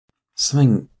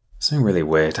Something really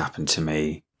weird happened to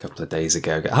me a couple of days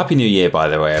ago. Happy New Year, by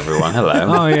the way, everyone. Hello.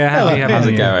 Oh yeah, how's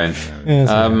it going?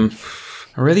 Yeah,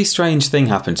 A really strange thing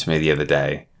happened to me the other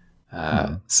day.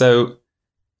 So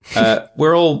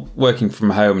we're all working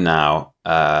from home now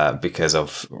because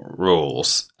of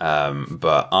rules.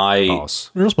 But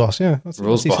rules boss, yeah.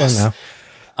 Rules boss. Now.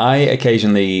 I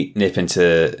occasionally nip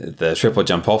into the Triple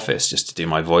Jump office just to do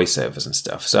my voiceovers and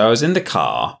stuff. So I was in the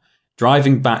car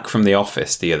driving back from the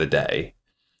office the other day,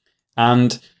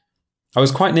 and I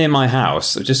was quite near my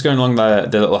house, just going along the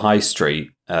little high street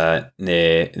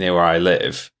near where I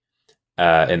live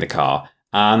in the car,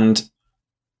 and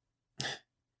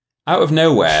out of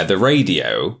nowhere, the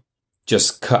radio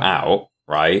just cut out,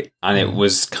 right? And it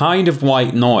was kind of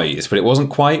white noise, but it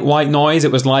wasn't quite white noise.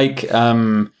 It was like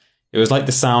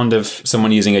the sound of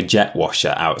someone using a jet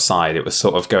washer outside. It was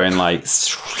sort of going like...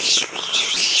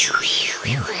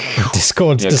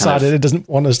 Discord decided it doesn't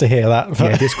want us to hear that.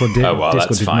 Yeah, Discord did,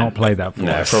 Discord did not play that for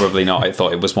us. No, probably not. I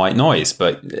thought it was white noise,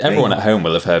 but everyone at home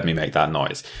will have heard me make that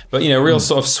noise. But, real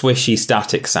sort of swishy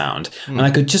static sound. And I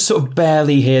could just sort of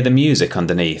barely hear the music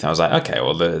underneath. I was like, okay,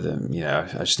 well,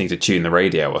 I just need to tune the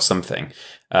radio or something.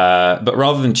 But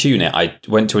rather than tune it, I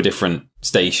went to a different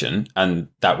station and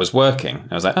that was working.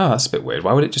 I was like, oh, that's a bit weird.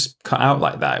 Why would it just cut out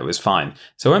like that? It was fine.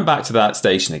 So I went back to that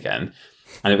station again,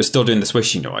 and it was still doing the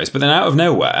swishy noise. But then out of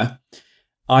nowhere,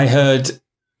 I heard,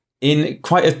 in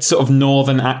quite a sort of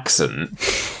northern accent,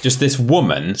 just this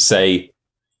woman say,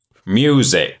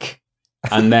 music.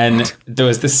 And then there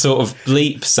was this sort of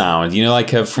bleep sound,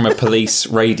 like from a police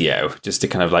radio, just to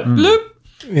kind of like, bloop.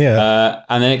 Yeah.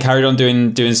 And then it carried on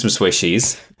doing some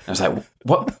swishies. I was like,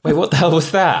 what? Wait, what the hell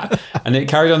was that? And it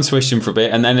carried on swishing for a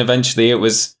bit. And then eventually it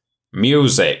was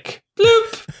music. Bloop.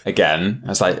 Again. I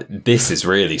was like, this is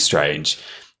really strange.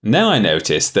 And then I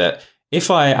noticed that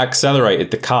if I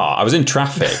accelerated the car, I was in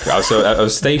traffic. I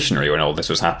was stationary when all this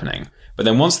was happening. But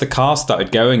then once the car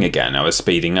started going again, I was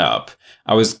speeding up.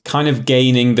 I was kind of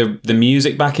gaining the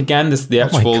music back again, the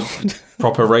actual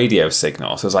proper radio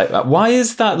signal. So I was like, why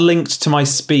is that linked to my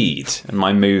speed and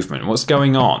my movement? What's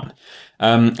going on?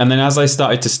 And then as I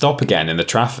started to stop again in the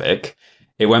traffic,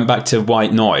 it went back to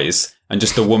white noise and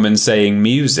just a woman saying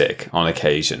music on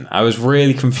occasion. I was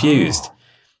really confused. Oh.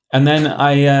 And then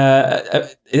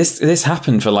this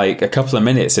happened for like a couple of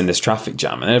minutes in this traffic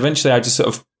jam. And then eventually I just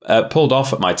sort of pulled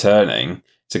off at my turning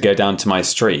to go down to my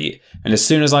street. And as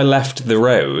soon as I left the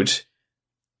road,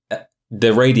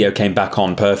 the radio came back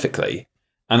on perfectly.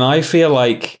 And I feel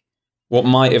like what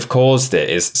might have caused it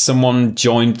is someone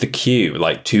joined the queue,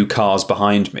 like 2 cars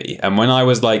behind me. And when I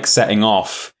was like setting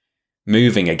off,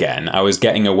 moving again, I was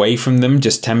getting away from them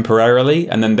just temporarily.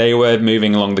 And then they were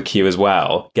moving along the queue as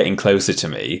well, getting closer to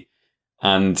me.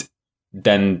 And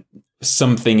then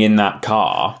something in that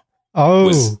car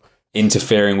was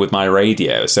interfering with my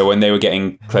radio. So when they were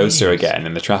getting closer again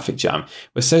in the traffic jam, it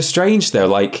was so strange though.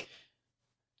 Like,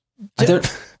 I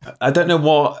don't know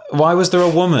why was there a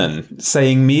woman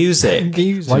saying music?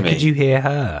 Why could you hear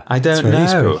her? I don't know.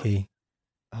 Spooky.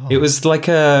 Oh. It was like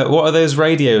what are those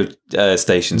radio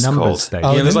stations called?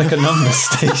 Station. Yeah, it was like a number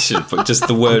station, but just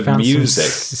the word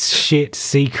music. Shit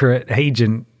secret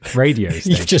agent radio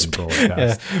station. You've just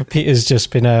Peter's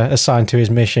just been assigned to his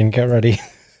mission. Get ready.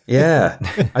 Yeah,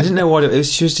 I didn't know what it was.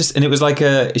 She was just, and it was like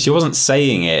she wasn't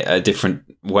saying it a different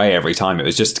way every time. It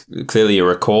was just clearly a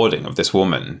recording of this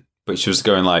woman, but she was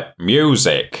going like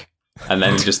music, and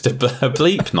then just a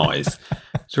bleep noise.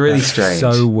 It's really strange.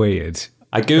 So weird.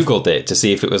 I googled it to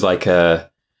see if it was like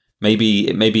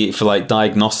maybe for like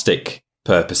diagnostic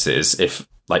purposes, if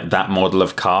like that model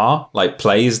of car like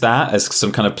plays that as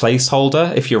some kind of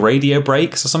placeholder if your radio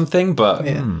breaks or something. But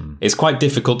it's quite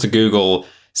difficult to Google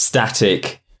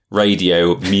static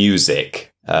radio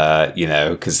music,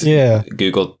 because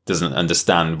Google doesn't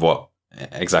understand what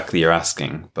exactly you're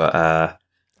asking. But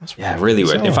really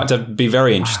weird. In fact, I'd be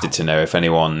very interested to know if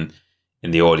anyone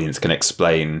in the audience can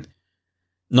explain.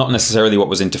 Not necessarily what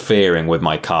was interfering with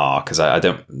my car, because I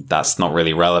don't. That's not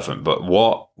really relevant. But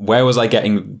where was I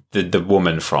getting the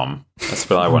woman from? That's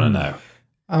what I want to know.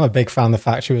 I'm a big fan of the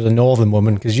fact she was a northern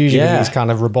woman, because usually these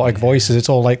kind of robotic voices, it's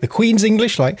all like the Queen's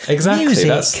English, like exactly.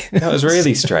 Music. That was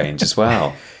really strange as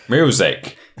well.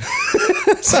 Music.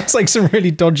 Sounds like some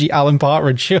really dodgy Alan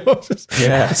Partridge shows.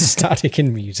 Yeah, static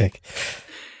in music.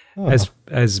 Oh.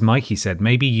 As Mikey said,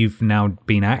 maybe you've now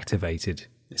been activated.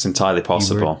 It's entirely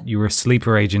possible. You were a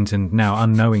sleeper agent, and now,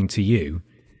 unknowing to you,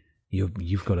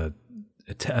 you've got a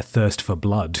thirst for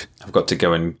blood. I've got to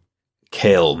go and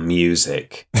kill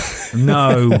music.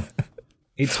 No,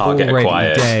 it's Target already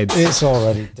acquired. dead. It's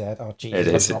already dead. Oh, Jesus.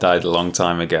 It is. It died a long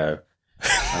time ago.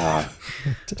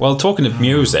 Well, talking of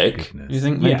music, do you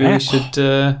think maybe we should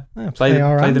play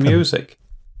the music?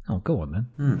 Oh, go on then.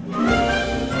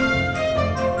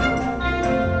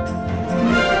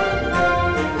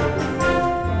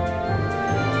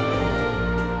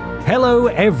 Hello,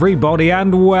 everybody,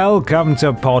 and welcome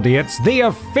to Podiots, the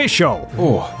official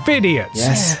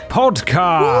Vidiots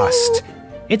podcast.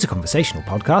 It's a conversational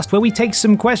podcast where we take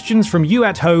some questions from you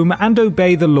at home and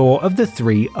obey the law of the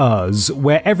 3 Us,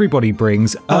 where everybody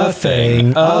brings a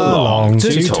thing along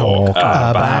to talk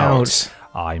about.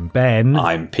 I'm Ben.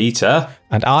 I'm Peter.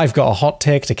 And I've got a hot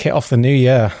take to kick off the new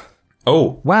year.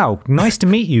 Oh. Wow, nice to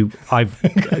meet you. I've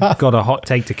got a hot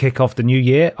take to kick off the new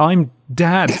year. I'm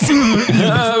Dad.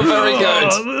 Oh, very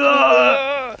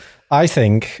good. I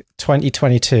think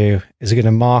 2022 is going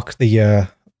to mark the year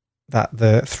that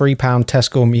the £3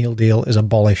 Tesco meal deal is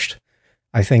abolished.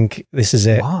 I think this is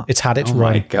it. What? It's had its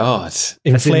run. Oh my God.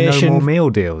 Inflation. No more meal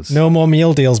deals. No more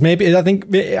meal deals. Maybe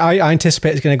I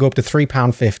anticipate it's going to go up to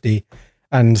 £3.50.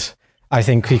 And I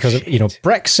think because of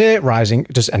Brexit, rising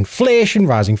just inflation,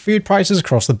 rising food prices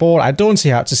across the board, I don't see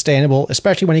how it's sustainable,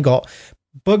 especially when you got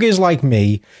buggers like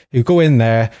me who go in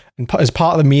there and as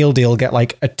part of the meal deal get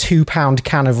like a £2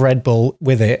 can of Red Bull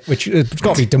with it, which has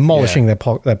got to be demolishing their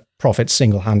profits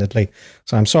single-handedly.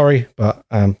 So I'm sorry, but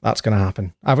that's going to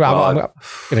happen. I'm going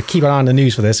to keep an eye on the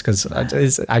news for this because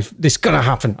it's going to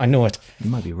happen. I know it. You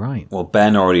might be right. Well,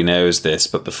 Ben already knows this,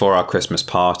 but before our Christmas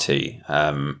party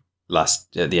at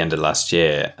the end of last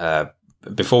year,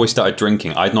 before we started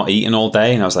drinking, I'd not eaten all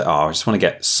day, and I was like, I just want to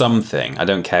get something. I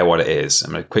don't care what it is.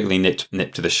 I'm going to quickly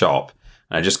nip to the shop,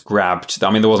 and I just grabbed.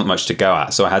 There wasn't much to go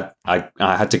at, so I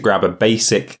had to grab a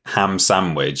basic ham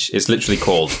sandwich. It's literally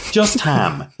called just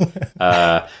ham, and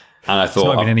I thought, there's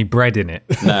not even any bread in it.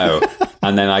 No.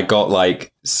 And then I got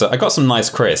some nice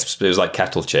crisps, but it was like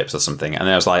kettle chips or something. And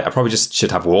then I was like, I probably just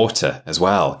should have water as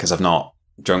well because I've not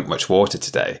drunk much water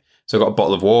today. So I got a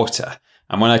bottle of water.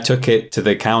 And when I took it to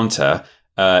the counter,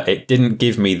 it didn't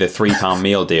give me the £3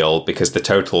 meal deal because the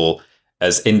total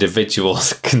as individual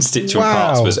constituent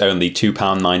parts was only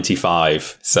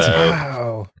 £2.95.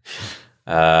 So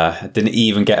I didn't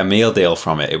even get a meal deal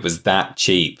from it. It was that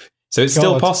cheap. So it's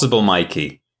still possible,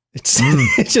 Mikey. It's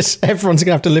just everyone's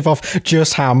going to have to live off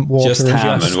just ham, water, just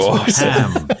ham and water.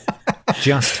 Ham.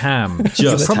 Just ham.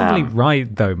 You're probably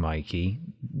right, though, Mikey.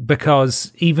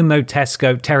 Because even though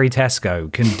Terry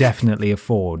Tesco can definitely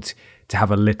afford to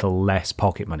have a little less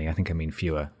pocket money,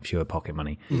 fewer pocket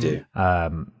money. You do.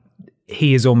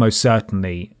 He is almost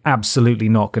certainly absolutely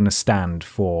not going to stand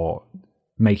for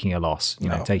making a loss,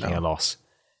 taking a loss.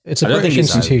 It's a British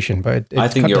institution, but I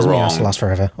think you're wrong. It has to last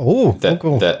forever.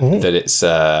 That it's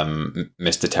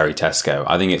Mr. Terry Tesco.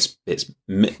 I think it's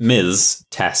Ms.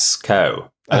 Tesco.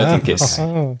 I don't think it's...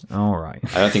 All right.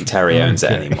 I don't think Terry owns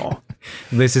it anymore.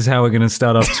 This is how we're going to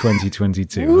start off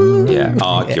 2022. Yeah,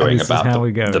 arguing about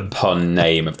the pun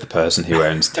name of the person who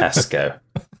owns Tesco.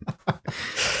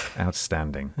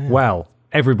 Outstanding. Well,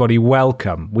 everybody,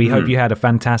 welcome. We hope you had a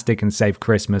fantastic and safe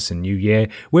Christmas and New Year.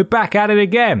 We're back at it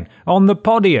again on the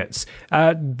Podiots.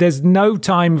 There's no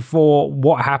time for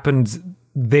what happened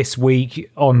this week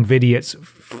on Vidiots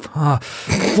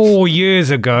 4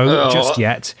 years ago just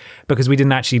yet, because we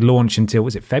didn't actually launch until,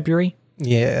 was it February?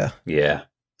 Yeah.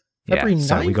 February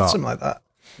 9th, something like that.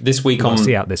 This week on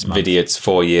Vidiots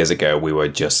 4 years ago, we were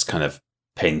just kind of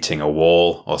painting a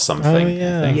wall or something.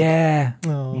 Oh, yeah.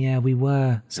 Yeah, we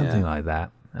were. Something like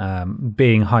that.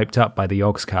 Being hyped up by the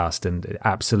Yogscast and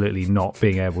absolutely not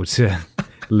being able to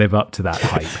live up to that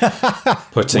hype.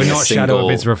 We're not Shadow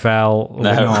of Israel. No.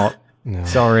 We're not. No.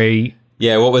 Sorry.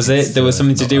 Yeah, what was it? There was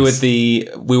something to do with we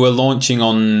were launching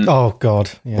on... Oh, God.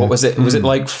 Yeah. What was it? Was it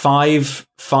like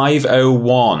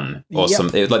 501 or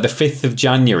something? It was like the 5th of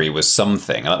January was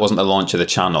something. And that wasn't the launch of the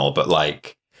channel, but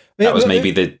like that was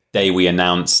maybe the day we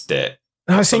announced it.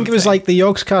 I think it was like the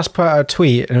Yogscast put out a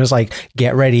tweet and it was like,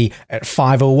 get ready at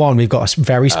 5:01. We've got a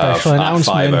very special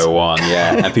announcement. 5:01,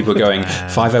 yeah. And people going,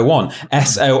 5:01,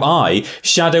 SOI,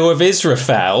 Shadow of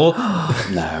Israel.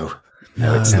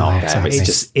 No, it's not.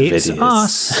 It's just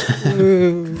us.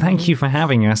 Thank you for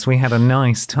having us. We had a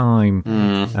nice time.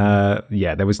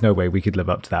 There was no way we could live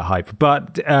up to that hype.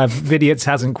 But Vidiots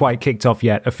hasn't quite kicked off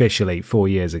yet officially 4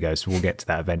 years ago, so we'll get to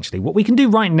that eventually. What we can do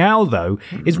right now, though,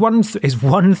 is we're going to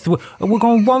run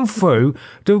through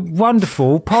the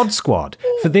wonderful Pod Squad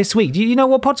for this week. Do you know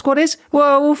what Pod Squad is?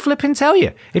 Well, we'll flip and tell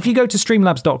you. If you go to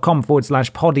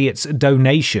streamlabs.com/Podiots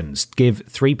donations, give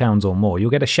 £3 or more, you'll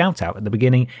get a shout out at the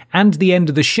beginning and the end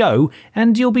of the show,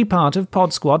 and you'll be part of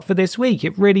Pod Squad for this week.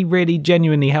 It really, really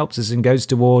genuinely helps us and goes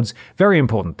towards very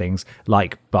important things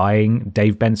like buying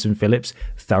Dave Benson Phillips'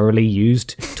 thoroughly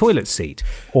used toilet seat,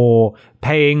 or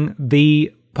paying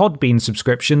the Podbean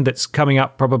subscription that's coming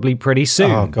up probably pretty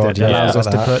soon. Oh, God, that allows us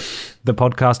to put the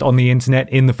podcast on the internet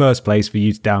in the first place for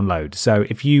you to download. So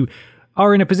if you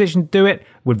are in a position to do it,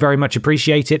 would very much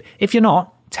appreciate it. If you're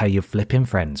not, tell your flipping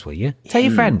friends, will you? Tell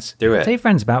your friends. Do it. Tell your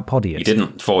friends about Podiots. You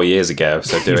didn't 4 years ago,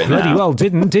 so do it Bloody now. well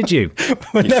didn't, did you?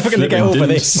 We're never going to get over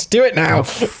this. Do it now.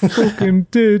 Fucking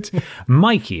did.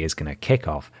 Mikey is going to kick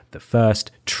off the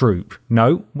first troop.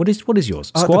 No, what is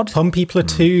yours? Squad? The Pumpy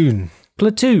Platoon.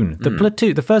 Platoon.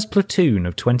 The first platoon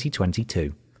of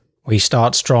 2022. We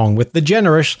start strong with the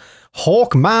generous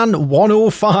Hawkman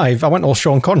 105. I went all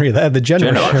Sean Connery there. The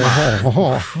generous.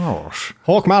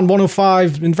 Hawkman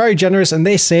 105 been very generous, and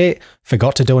they say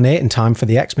forgot to donate in time for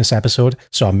the Xmas episode,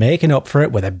 so I'm making up for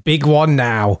it with a big one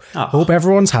now. Hope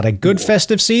everyone's had a good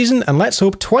festive season, and let's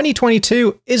hope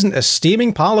 2022 isn't a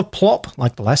steaming pile of plop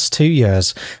like the last 2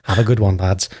 years. Have a good one,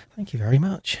 lads. Thank you very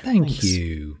much. Thanks.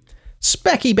 you.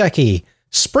 Specky Becky,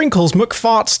 Sprinkles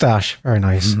McFartstash. Very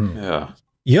nice. Yeah.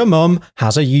 Your mum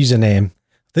has a username.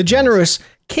 The generous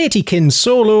Katiekin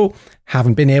Solo.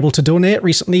 Haven't been able to donate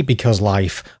recently because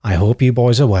life. I hope you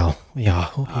boys are well. Yeah, I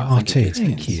hope you are too.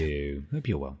 Thank you. Hope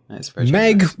you're well. That's very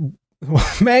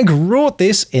Meg wrote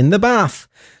this in the bath.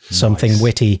 Something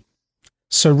witty.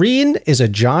 Serene is a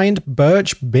giant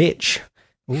birch bitch.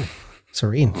 Ooh,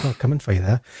 Serene. Oh, coming for you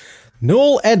there.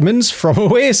 Noel Edmonds from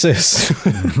Oasis.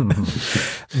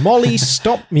 Molly,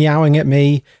 stop meowing at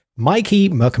me. Mikey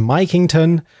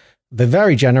McMikington. The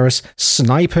very generous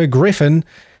Sniper Griffin.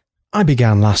 I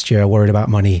began last year worried about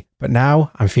money, but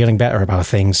now I'm feeling better about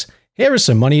things. Here is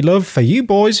some money love for you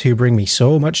boys who bring me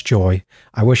so much joy.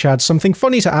 I wish I had something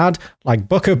funny to add, like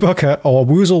Bucka Bucka or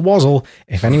Woozle Wazzle.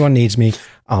 If anyone needs me,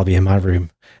 I'll be in my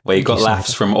room. Well, you got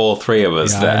laughs from all three of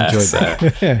us there. I enjoyed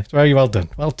that. Yeah, very well done.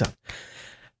 Well done.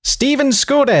 Stephen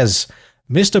Skodes.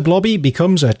 Mr. Blobby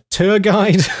becomes a tour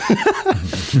guide.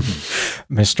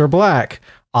 Mr. Black.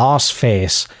 Arse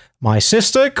face. My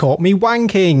sister caught me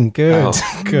wanking. Good,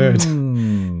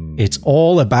 good. It's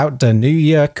all about the New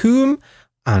Year coom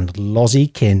and Lozzie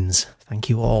Kins. Thank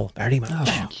you all very much.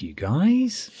 Thank you,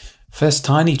 guys. First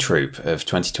tiny troop of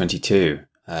 2022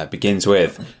 begins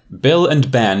with Bill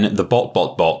and Ben, the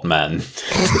bot men.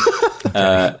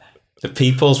 The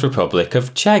People's Republic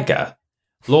of Chega.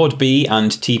 Lord B and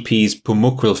TP's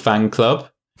Pumukwil fan club.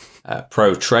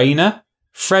 Pro Trainer.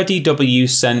 Freddie W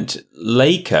sent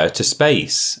Laker to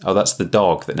space. Oh, that's the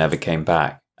dog that never came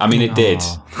back. I mean, it did.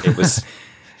 It was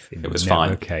fine.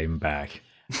 Never came back.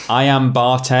 I am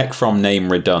Bartek from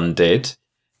Name Redunded.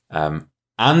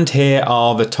 And here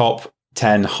are the top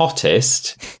 10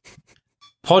 hottest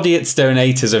Podiots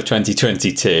donators of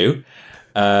 2022.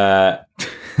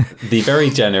 The very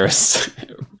generous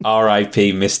RIP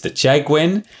Mr.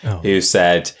 Chegwin, who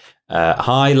said,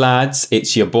 hi lads,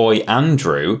 it's your boy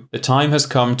Andrew. The time has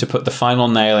come to put the final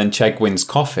nail in Chegwin's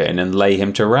coffin and lay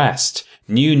him to rest.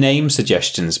 New name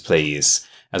suggestions, please.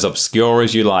 As obscure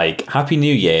as you like. Happy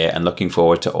New Year and looking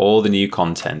forward to all the new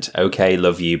content. Okay,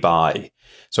 love you, bye.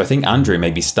 So I think Andrew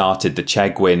maybe started the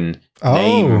Chegwin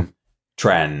name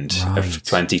trend of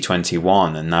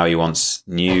 2021, and now he wants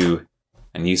a new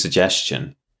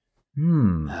suggestion.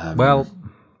 Well,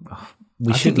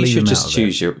 we should leave him just out of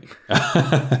choose it. your.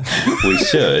 We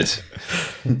should.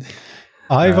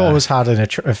 I've always had an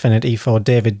affinity for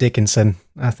David Dickinson.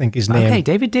 I think his name. Okay,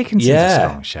 David Dickinson's a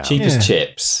strong shout. Cheap as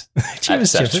chips. Cheap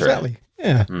as chips, exactly.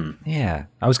 Yeah. Yeah.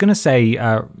 I was going to say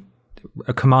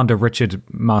Commander Richard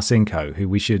Marcinko, who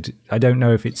we should... I don't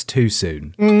know if it's too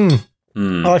soon.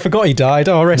 Oh, I forgot he died.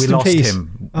 Oh, rest in peace.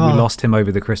 We lost him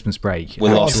over the Christmas break. We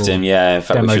lost him, yeah. In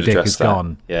fact, we Demo should Dick address is that.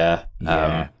 gone.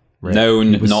 Yeah.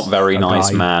 Known, not very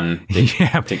nice man. Dick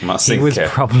Marcinko. He was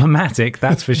problematic,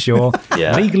 that's for sure.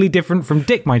 Yeah. Legally different from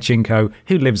Dick Mychinko,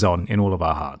 who lives on in all of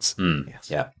our hearts.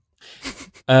 Yeah.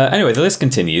 Anyway, the list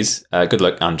continues. Good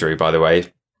luck, Andrew, by the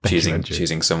way,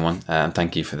 choosing someone. And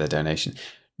thank you for the donation.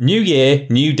 New Year,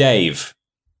 new Dave.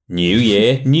 New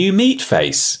Year, new meat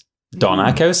face.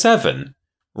 Donaco 7.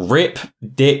 Rip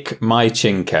Dick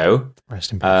Mychinko.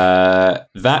 Rest in peace.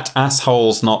 That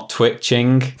asshole's not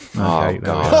twitching. Okay,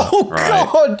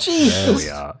 God, Jesus. There we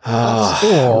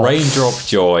are. Raindrop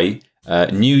Joy.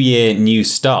 New Year, new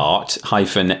start. -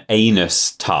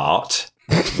 anus tart.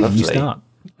 Lovely. You start.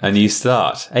 A new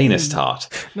start. Anus tart.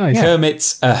 Nice.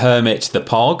 Hermit's a hermit, the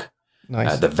pog.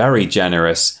 Nice. The very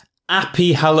generous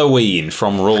Happy Halloween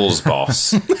from Rules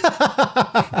Boss.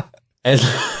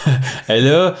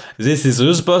 Hello, this is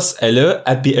Rosebus. Hello,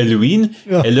 happy Halloween.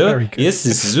 Oh, Hello, very good. yes,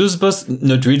 this is Rosebus.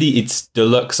 Not really, it's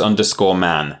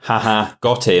deluxe_man. Haha,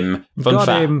 got him.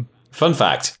 Fun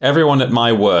fact, everyone at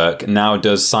my work now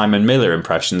does Simon Miller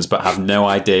impressions but have no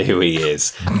idea who he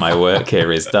is. My work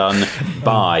here is done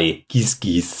by Geese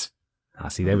Geese. Ah,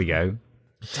 see, there we go.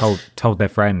 Told their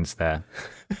friends there.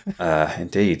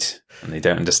 Indeed. And they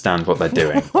don't understand what they're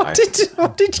doing. What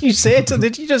did you say?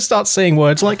 Did you just start saying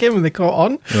words like him and they caught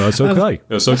on? No, that's okay.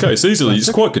 It's okay.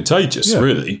 It's quite contagious,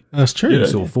 really. That's true. You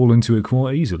sort of fall into it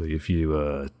quite easily if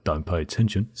you don't pay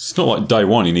attention. It's not like day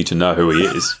one you need to know who he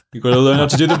is. You've got to learn how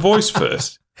to do the voice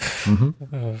first.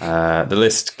 The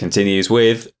list continues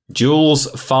with Jules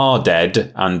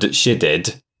Fardead and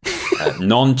Shidid,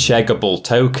 non-cheggable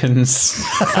tokens,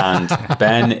 and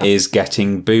Ben is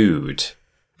getting booed.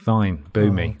 Fine,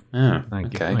 boo me. Oh, I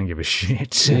okay. don't give a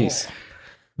shit. Jeez.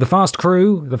 The first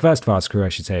fast crew, I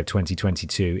should say, of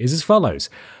 2022 is as follows.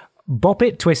 Bop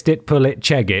it, twist it, pull it,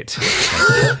 cheg it.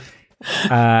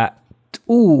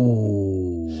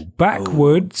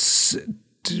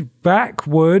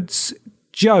 Backwards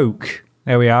joke.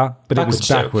 There we are. But it was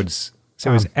backwards.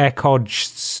 So it was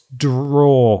Ekodge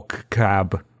Strawk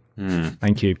Cab.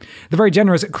 Thank you. The very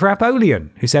generous Crapolian,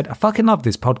 who said, I fucking love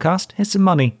this podcast. Here's some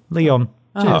money. Leon.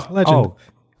 Cheers, legend. Oh,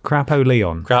 Crapo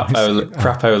Leon.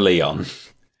 Crapo Leon.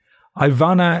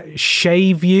 Ivana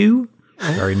Shave You.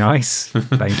 Very nice.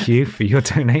 Thank you for your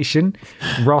donation.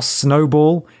 Ross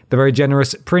Snowball, the very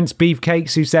generous Prince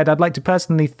Beefcakes, who said, I'd like to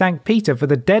personally thank Peter for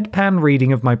the deadpan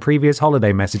reading of my previous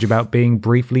holiday message about being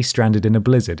briefly stranded in a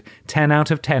blizzard. 10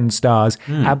 out of 10 stars.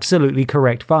 Absolutely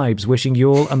correct vibes. Wishing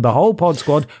you all and the whole pod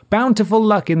squad bountiful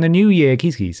luck in the new year.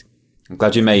 Keys. I'm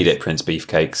glad you made it, Prince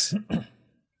Beefcakes.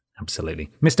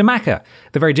 Absolutely. Mr. Macca,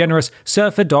 the very generous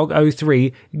Surfer Dog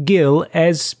 03,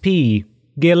 Gillespie,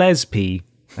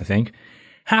 I think.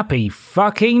 Happy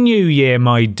fucking New Year,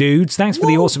 my dudes. Thanks for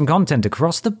the awesome content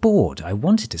across the board. I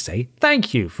wanted to say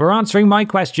thank you for answering my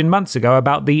question months ago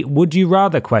about the would you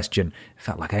rather question.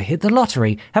 Felt like I hit the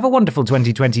lottery. Have a wonderful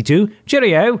 2022.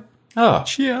 Cheerio. Oh,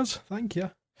 Cheers. Thank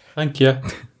you. thank you.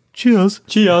 Cheers.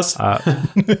 Cheers.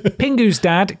 Pingu's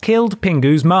dad killed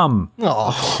Pingu's mum.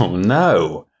 Oh,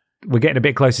 no. We're getting a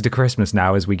bit closer to Christmas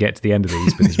now as we get to the end of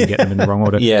these because we get them in the wrong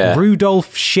order. Yeah.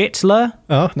 Rudolph Schittler.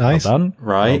 Oh, nice. Well done.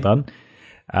 Right. Well done.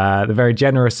 The very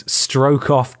generous Stroke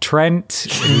Off Trent,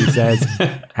 who says,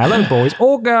 hello, boys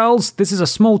or girls. This is a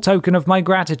small token of my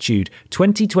gratitude.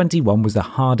 2021 was the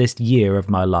hardest year of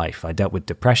my life. I dealt with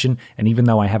depression, and even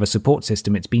though I have a support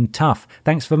system, it's been tough.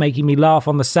 Thanks for making me laugh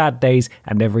on the sad days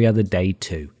and every other day,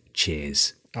 too.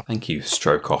 Cheers. Thank you,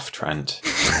 Stroke Off Trent.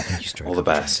 Thank you, Stroke All the Off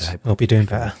best. Trent. We'll be doing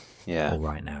better. Yeah. All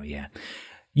right now, yeah.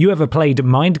 You ever played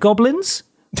Mind Goblins?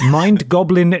 Mind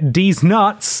Goblin D's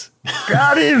Nuts.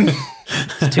 Got him!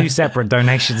 Two separate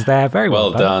donations there. Very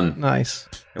well done. Nice.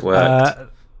 It worked.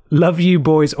 Love you,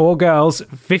 boys or girls.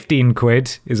 15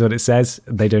 quid is what it says.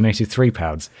 They donated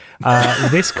 £3.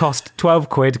 This cost 12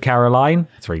 quid, Caroline.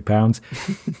 £3.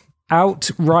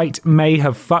 Outright may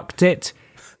have fucked it.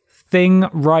 Thing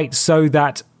right so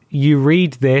that you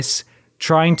read this.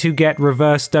 Trying to get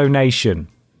reverse donation.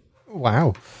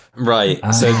 Wow. Right.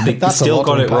 So they That's a still lot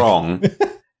got to it unpack. wrong.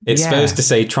 It's Yeah. supposed to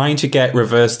say trying to get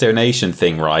reverse donation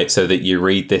thing right so that you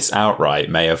read this outright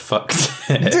may have fucked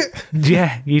it.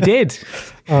 Yeah, you did.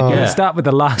 Yeah. Start with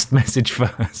the last message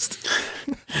first.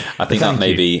 I think that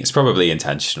maybe it's probably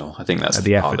intentional. I think that's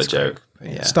The part of the effort's great. joke. But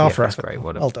yeah. Star for that's effort. great.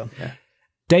 Well done.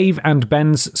 Dave and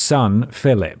Ben's son,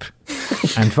 Philip.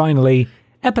 And finally,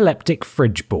 Epileptic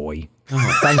Fridge Boy.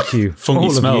 Thank you. Funky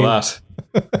all smell of you that.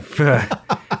 for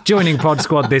joining Pod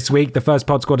Squad this week, the first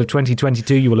Pod Squad of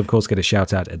 2022. You will, of course, get a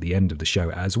shout out at the end of the show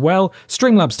as well.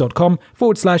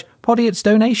 Streamlabs.com/Podiots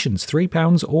donations,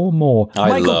 £3 or more. I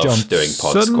Michael love Johnson. doing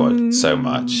Pod Squad so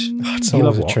much. It's You always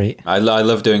love a what? treat. I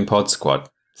love doing Pod Squad.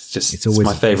 It's always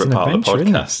my favourite it's an part of the adventure,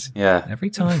 isn't it? podcast. Yeah. Every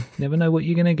time. Never know what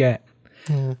you're going to get.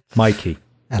 Mikey,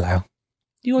 Hello.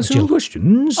 you got some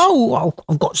questions? Oh,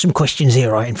 I've got some questions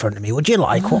here right in front of me. Would you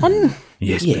like one?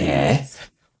 Yes, please.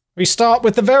 We start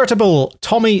with the veritable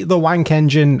Tommy the Wank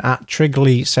Engine at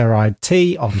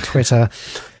Triglyceride on Twitter.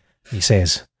 He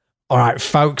says, all right,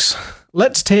 folks,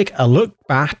 let's take a look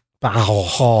back.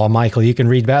 Oh, Michael, you can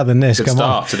read better than this. Good Come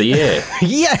start to the year. on.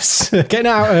 Yes, getting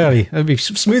out early. It'll be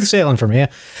smooth sailing from here.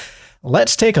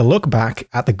 Let's take a look back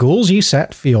at the goals you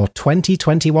set for your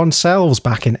 2021 selves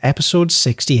back in episode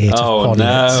 68 Oh, of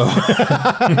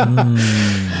Podiots.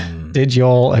 no. Did you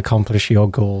all accomplish your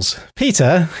goals?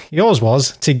 Peter, yours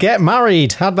was to get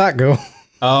married. How'd that go?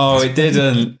 Oh, it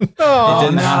didn't. It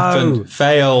didn't happen.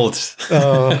 Failed.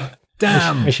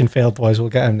 Damn. Mission failed, boys. We'll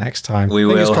get him next time. We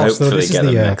Fingers will crossed, though, hopefully this is get the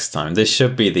them year. next time. This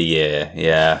should be the year.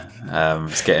 Yeah.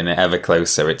 It's getting ever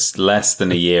closer. It's less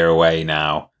than a year away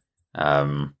now.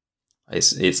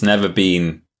 It's never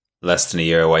been less than a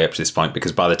year away up to this point,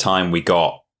 because by the time we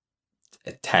got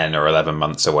 10 or 11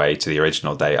 months away to the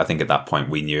original date, I think at that point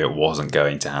we knew it wasn't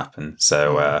going to happen.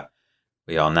 So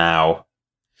we're now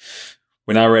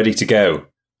ready to go.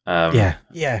 Yeah,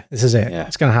 this is it. Yeah.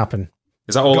 It's going to happen.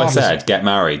 Is that all I God, said? Get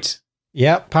married.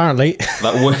 Yeah, apparently.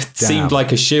 That seemed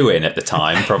like a shoe-in at the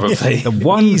time, probably. The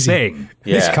one thing.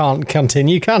 This Yeah. can't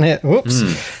continue, can it? Whoops.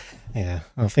 Yeah,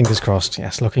 well, fingers crossed.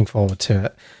 Yes, looking forward to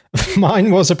it.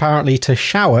 Mine was apparently to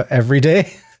shower every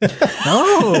day.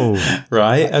 Oh,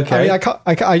 Right, okay.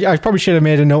 I probably should have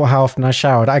made a note how often I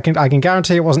showered. I can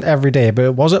guarantee it wasn't every day, but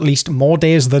it was at least more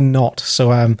days than not.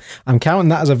 So I'm counting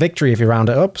that as a victory if you round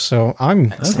it up. So I'm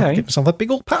giving myself a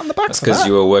big old pat on the back. That's for because that.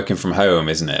 you were working from home,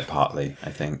 isn't it, partly, I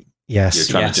think? Yes, You're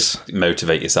trying to just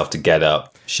motivate yourself to get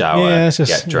up, shower, Yeah, it's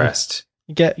just- get dressed.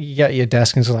 You get your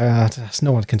desk and it's like,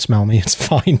 no one can smell me. It's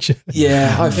fine.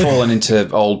 Yeah, I've fallen into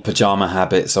old pajama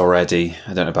habits already.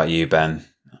 I don't know about you, Ben.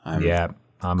 yeah.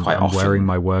 I'm Quite often. wearing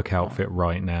my work outfit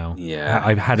right now. Yeah.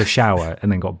 I've had a shower and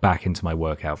then got back into my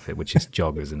work outfit, which is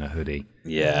joggers and a hoodie.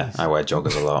 Yeah, I wear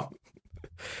joggers a lot.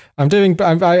 I'm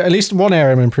at least one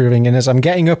area I'm improving in is I'm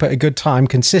getting up at a good time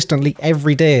consistently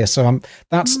every day. So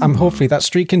I'm hopefully that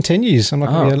streak continues. I'm not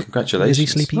going to be a congratulations. busy,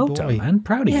 sleepy Well boy. done, man.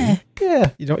 Proud of you. Yeah.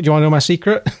 Do you want to know my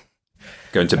secret?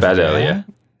 Going to bed earlier.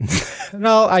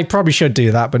 No, I probably should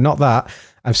do that, but not that.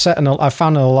 I've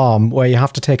found an alarm where you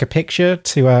have to take a picture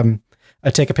to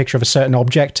take a picture of a certain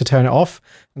object to turn it off.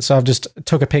 And so I've just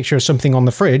took a picture of something on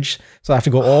the fridge. So I have to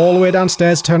go all the way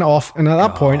downstairs, turn it off. And at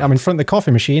that point, I'm in front of the coffee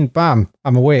machine. Bam,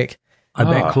 I'm awake. I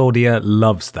bet Claudia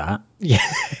loves that. Yeah,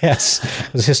 yes.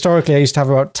 Because historically, I used to have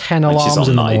about 10 alarms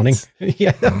in the morning.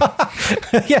 Yeah.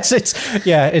 Yes,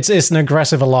 it's an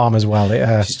aggressive alarm as well.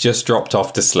 She's just dropped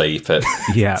off to sleep at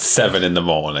Yeah. 7 in the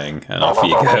morning, and off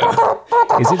you go.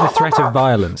 Is it the threat of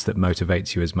violence that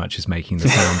motivates you as much as making the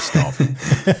sound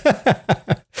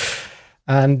stop?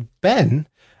 And Ben,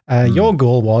 your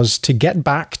goal was to get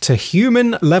back to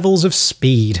human levels of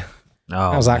speed.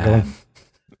 Oh, How's that going?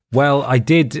 Well, I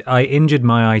injured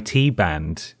my IT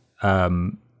band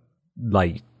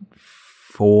like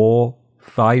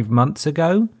 4-5 months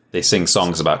ago. They sing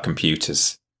songs about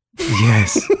computers.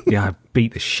 Yes. Yeah, I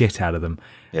beat the shit out of them.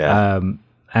 Yeah.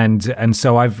 And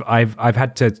so I've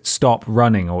had to stop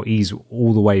running or ease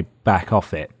all the way back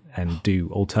off it and do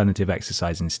alternative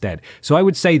exercise instead. So I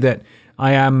would say that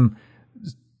I am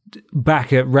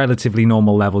back at relatively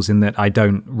normal levels in that I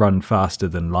don't run faster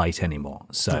than light anymore.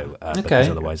 So because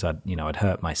otherwise I'd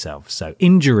hurt myself. So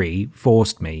injury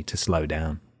forced me to slow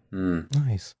down.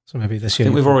 Nice. So maybe this I year.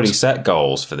 think we've already set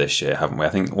goals for this year, haven't we? I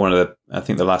think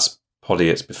the last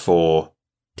Podiots before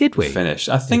Did we? finished.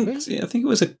 I think it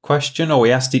was a question, or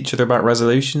we asked each other about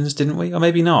resolutions, didn't we? Or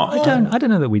maybe not. I don't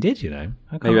know that we did,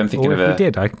 Maybe I'm thinking or of if a- we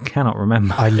did, I cannot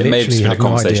remember. I It may have just literally been a have no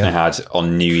conversation I idea. had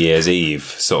on New Year's Eve,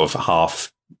 sort of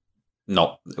half,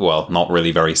 not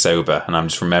really very sober, and I'm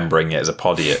just remembering it as a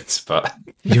Podiot, but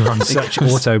You're on such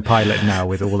autopilot now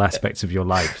with all aspects of your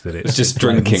life that it's just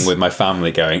drinking with my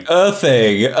family going, a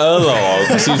thing, a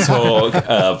log to talk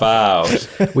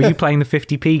about. Were you playing the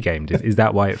 50p game? Is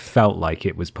that why it felt like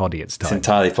it was Podiots It's time?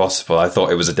 entirely possible. I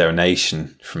thought it was a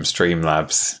donation from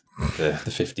Streamlabs, the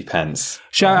 50 pence.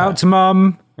 Shout out to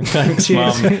Mum. Thanks,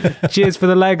 Cheers. Mum. Cheers for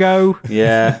the Lego.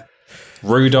 Yeah.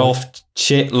 Rudolph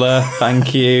Chitler,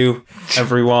 thank you,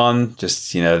 everyone.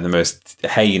 Just, the most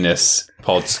heinous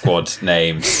pod squad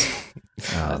names.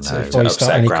 Oh, To no. Before you upset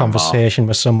start any Grandma. conversation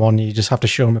with someone, you just have to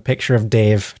show them a picture of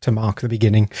Dave to mark the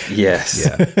beginning. Yes,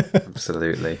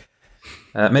 absolutely.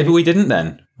 Maybe we didn't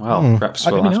then. Well, perhaps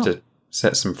we'll maybe have not. to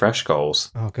set some fresh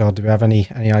goals. Oh God, do we have any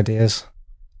ideas?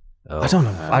 Oh, I don't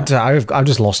know. I've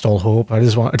just lost all hope. I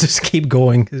just want to just keep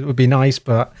going. It would be nice,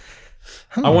 but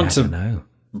I want I don't to know.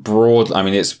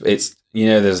 it's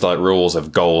there's like rules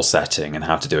of goal setting and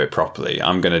how to do it properly.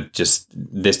 I'm going to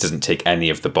this doesn't tick any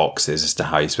of the boxes as to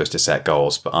how you're supposed to set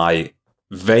goals, but I,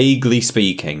 vaguely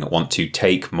speaking, want to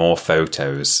take more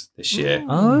photos this year.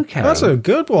 Okay. that's a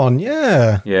good one.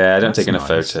 Yeah, Yeah, I don't That's take enough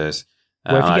nice. photos.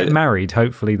 Well, if you I- get married,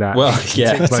 hopefully that. Well,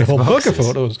 yeah. ticks that's a both whole book of boxes.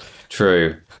 photos.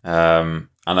 True.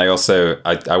 And I also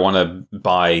I want to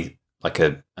buy like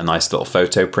a nice little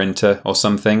photo printer or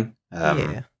something.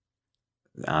 Yeah.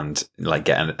 And like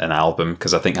get an album,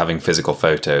 because I think having physical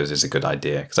photos is a good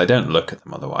idea, because I don't look at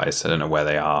them otherwise. I don't know where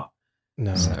they are.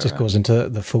 No, So, it just goes into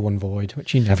the phone void,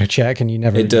 which you never check and you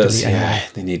never. It does. delete anyway. Yeah,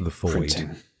 they need The void.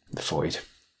 printing. The void.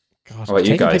 God, What about you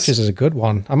taking guys? pictures is a good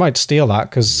one. I might steal that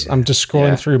because I'm just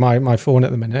scrolling through my phone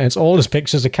at the minute. And it's all just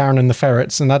pictures of Karen and the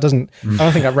ferrets, and that doesn't. I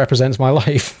don't think that represents my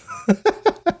life.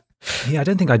 Yeah, I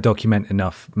don't think I document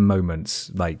enough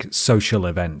moments, like social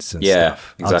events and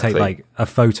stuff. Exactly. I'll take like a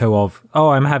photo of,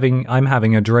 I'm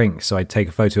having a drink, so I take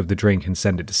a photo of the drink and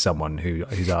send it to someone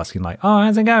who's asking like, oh,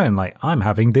 how's it going? Like, I'm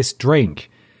having this drink.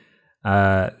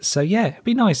 So yeah, it'd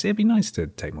be nice. It'd be nice to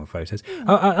take more photos.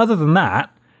 Other than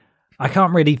that, I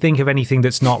can't really think of anything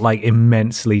that's not like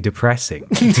immensely depressing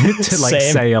to like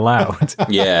say aloud.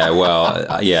 Yeah, well,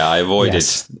 I avoided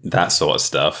that sort of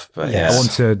stuff. But I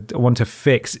want to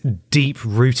fix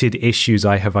deep-rooted issues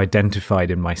I have identified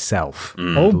in myself.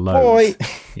 Oh boy,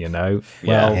 you know.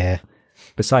 Yeah.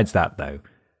 Besides that, though,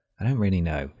 I don't really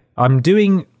know. I'm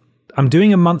doing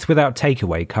a month without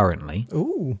takeaway currently.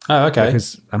 Ooh. Oh, okay.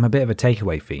 Because I'm a bit of a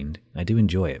takeaway fiend. I do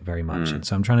enjoy it very much, and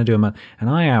so I'm trying to do a month,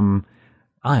 and I am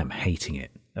hating it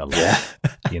a lot. Yeah.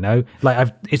 You know, like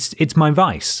it's my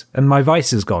vice, and my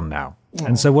vice is gone now.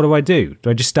 And so what do? Do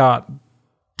I just start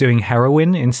doing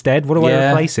heroin instead? What do I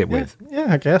replace it with?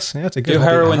 Yeah, I guess. Yeah, it's a good Do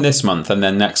hobby heroin to have. this month, and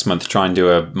then next month try and do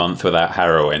a month without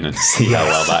heroin and see how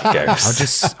well that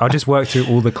goes. I'll just work through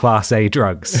all the Class A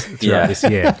drugs throughout this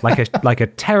year, like a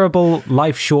terrible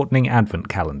life-shortening advent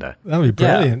calendar. That'd be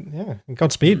brilliant. Yeah.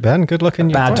 Godspeed, Ben. Good luck in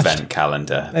your Bad quest. Advent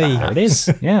calendar. Hey. There it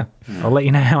is. Yeah, I'll let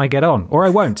you know how I get on, or I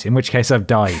won't. In which case, I've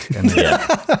died. And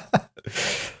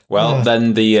Well,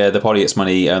 then the Podiots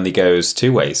money only goes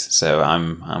two ways, so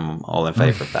I'm all in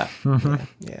favour of that.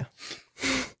 Yeah.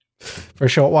 For a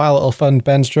short while, it'll fund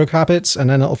Ben's drug habits, and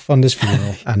then it'll fund his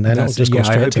funeral, and then it'll just go I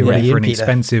straight hope to you're ready me for and an Peter.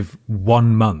 expensive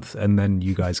 1 month, and then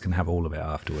you guys can have all of it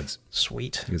afterwards.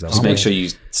 Sweet. Because Just make sure you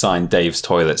sign Dave's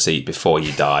toilet seat before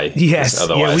you die. Yes,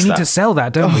 otherwise we need to sell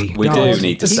that, don't we? We do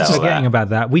need to keep sell forgetting that. about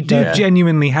that. We do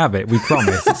genuinely have it. We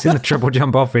promise. It's in the Triple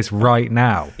Jump office right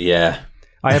now. Yeah.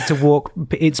 I have to walk.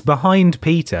 It's behind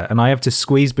Peter, and I have to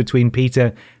squeeze between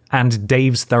Peter and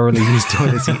Dave's thoroughly used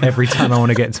toilet seat every time I want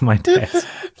to get to my desk.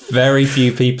 Very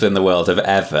few people in the world have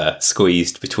ever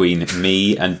squeezed between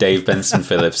me and Dave Benson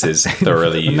Phillips's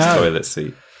thoroughly used toilet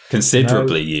seat.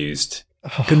 Considerably used.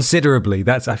 Considerably.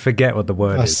 I forget what the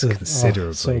word is. That's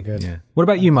Considerably. so good. Yeah. What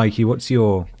about you, Mikey? What's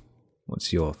your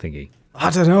thingy? I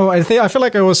don't know. I feel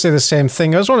like I always say the same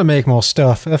thing. I just want to make more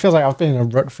stuff. I feel like I've been in a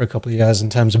rut for a couple of years in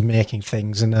terms of making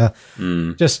things, and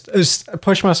just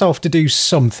push myself to do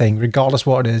something, regardless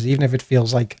what it is, even if it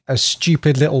feels like a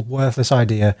stupid little worthless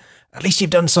idea. At least you've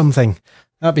done something.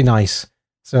 That'd be nice.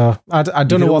 So I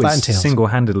don't know what that entails.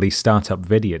 Single-handedly start up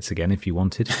Vidiots again if you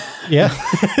wanted. Yeah.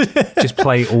 Just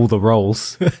play all the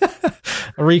roles.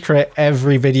 I recreate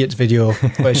every Vidiots video,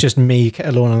 but it's just me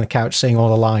alone on the couch saying all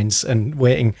the lines and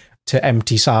waiting to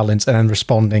empty silence and then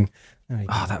responding.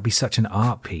 Oh, that'd be such an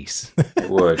art piece. It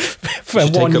would. For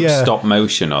Should 1 take year. up stop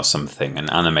motion or something and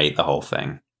animate the whole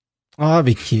thing. Oh, that'd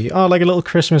be cute. Oh, like a little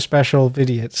Christmas special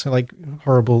Vidiots, like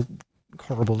horrible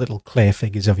little clay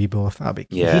figures of you both. That'd be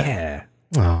cute. Yeah.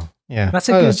 Oh, yeah. That's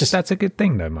a good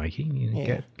thing though, Mikey.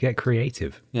 You get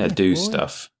creative. Yeah, do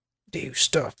stuff. Do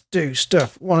stuff.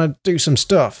 Want to do some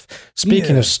stuff.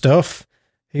 Speaking of stuff,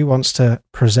 who wants to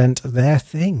present their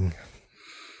thing?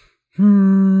 I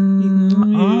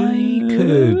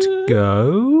could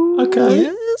go. Okay.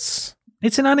 Yes.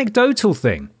 It's an anecdotal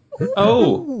thing.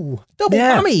 Oh, Ooh, double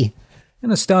Yeah. whammy. I'm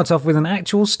going to start off with an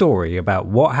actual story about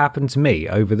what happened to me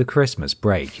over the Christmas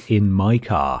break in my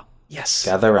car. Yes.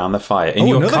 gather around the fire. In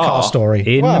your another car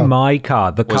story. In Wow. my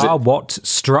car. The Was car it- what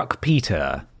struck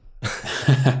Peter.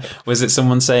 Was it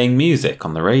someone saying music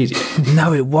on the radio?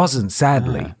 No, it wasn't,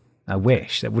 sadly. I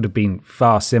wish. That would have been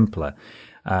far simpler.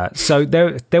 So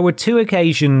there were two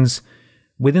occasions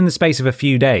within the space of a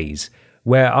few days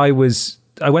where I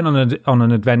went on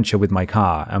an adventure with my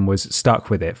car and was stuck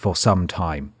with it for some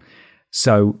time.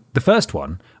 So the first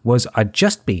one was I'd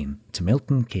just been to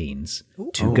Milton Keynes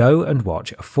to go and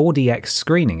watch a 4DX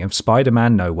screening of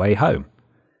Spider-Man No Way Home.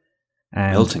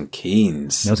 And Milton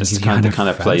Keynes. Milton It's Keynes, the kind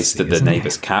of place fancy, that the isn't it?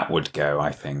 neighbour's cat would go,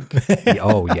 I think.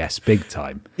 Oh, yes, big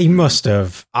time. He must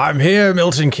have. I'm here,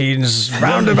 Milton Keynes,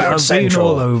 roundabout I've been central.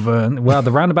 all over. Well,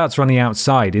 the roundabouts are on the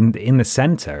outside. In the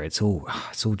centre, it's all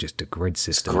just a grid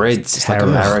system. Grids, it's like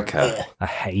terrible. America. I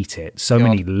hate it. So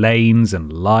many lanes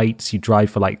and lights. You drive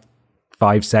for like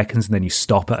 5 seconds and then you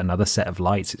stop at another set of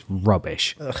lights. It's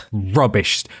rubbish.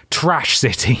 Rubbish. Trash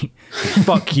city.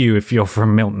 Fuck you if you're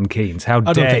from Milton Keynes. How I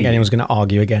don't dare think you? anyone's going to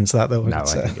argue against that, though. No, I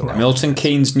think you're right. Milton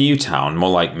Keynes Newtown, more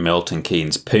like Milton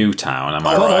Keynes Poo Town, am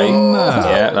I right?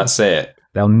 Yeah, that's it.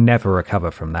 They'll never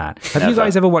recover from that. Have you Never.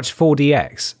 guys ever watched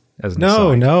 4DX? As an No,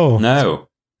 aside? no. No.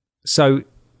 So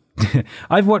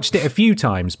I've watched it a few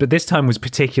times, but this time was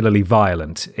particularly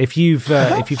violent. If you've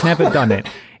never done it,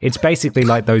 it's basically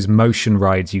like those motion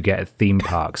rides you get at theme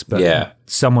parks, but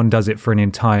someone does it for an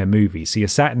entire movie. So you're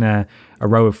sat in a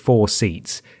row of 4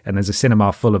 seats, and there's a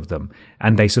cinema full of them,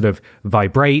 and they sort of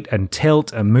vibrate and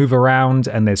tilt and move around,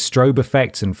 and there's strobe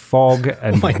effects and fog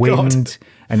and wind,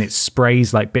 and it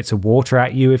sprays like bits of water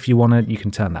at you. If you want to, you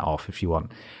can turn that off if you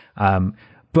want.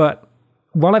 But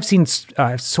while I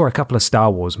saw a couple of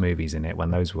Star Wars movies in it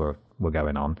when those were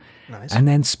going on. Nice. And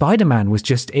then Spider-Man was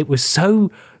it was so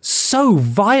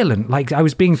violent. Like I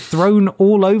was being thrown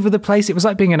all over the place. It was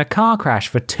like being in a car crash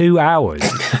for 2 hours.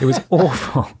 It was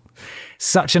awful.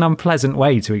 Such an unpleasant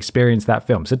way to experience that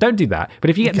film. So don't do that. But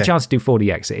if you get the chance to do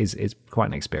 4DX, it's quite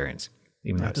an experience,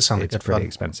 even though it's pretty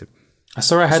expensive. I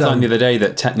saw a headline the other day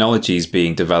that technology is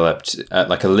being developed at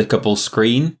like a lickable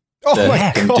screen.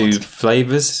 That can do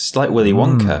flavours. It's like Willy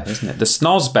Wonka, isn't it? The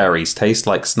snozberries taste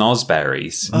like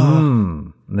snozberries.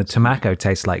 And the tobacco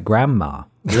tastes like grandma.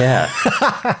 Yeah.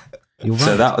 You're right.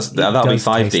 So that'll be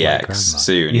 5DX like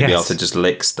soon. You'll be able to just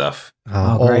lick stuff.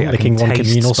 Oh, great. Licking one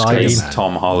communal screen.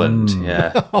 Tom Holland,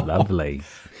 Lovely.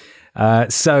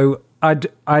 So I'm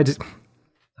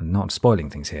not spoiling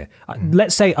things here.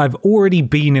 Let's say I've already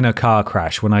been in a car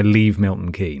crash when I leave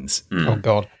Milton Keynes. Oh,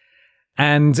 God.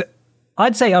 And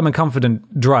I'd say I'm a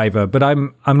confident driver, but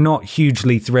I'm not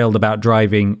hugely thrilled about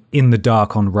driving in the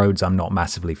dark on roads I'm not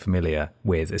massively familiar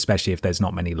with, especially if there's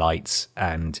not many lights,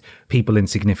 and people in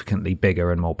significantly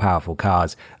bigger and more powerful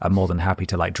cars are more than happy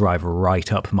to like drive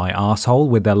right up my arsehole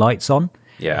with their lights on.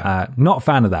 Yeah. Not a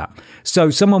fan of that. So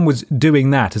someone was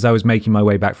doing that as I was making my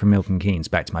way back from Milton Keynes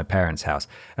back to my parents' house.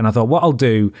 And I thought, what I'll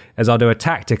do is I'll do a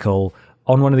tactical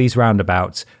on one of these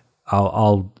roundabouts.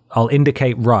 I'll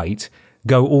indicate right,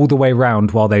 go all the way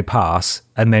round while they pass,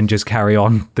 and then just carry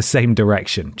on the same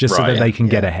direction, just so that they can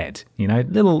get ahead. You know,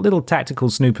 little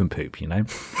tactical snoop and poop, you know.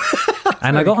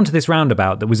 And I got onto this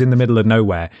roundabout that was in the middle of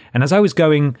nowhere. And as I was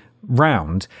going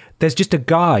round, there's just a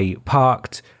guy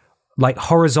parked like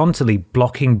horizontally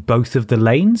blocking both of the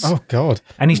lanes. Oh, God.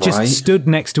 And he's just stood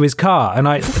next to his car. And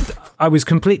I was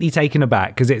completely taken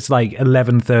aback because it's like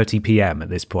 11:30 p.m. at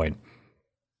this point.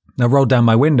 I rolled down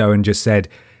my window and just said,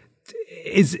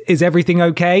 Is everything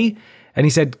okay? And he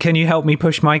said, can you help me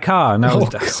push my car? And I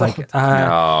was like,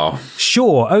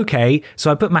 sure, okay.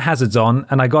 So I put my hazards on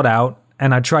and I got out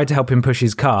and I tried to help him push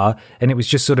his car, and it was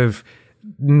just sort of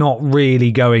not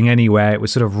really going anywhere. It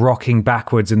was sort of rocking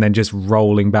backwards and then just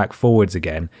rolling back forwards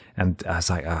again. And I was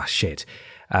like, shit.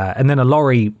 And then a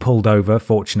lorry pulled over,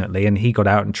 fortunately, and he got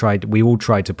out and we all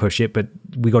tried to push it, but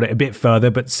we got it a bit further,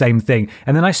 but same thing.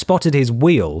 And then I spotted his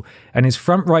wheel, and his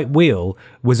front right wheel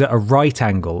was at a right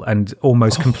angle and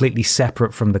almost completely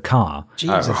separate from the car.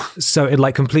 Jesus. So it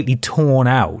like completely torn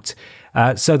out.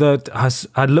 So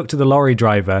I looked at the lorry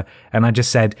driver and I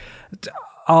just said,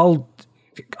 I'll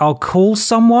call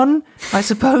someone, I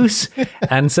suppose.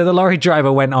 And so the lorry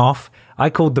driver went off. I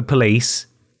called the police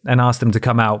and asked them to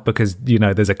come out because, you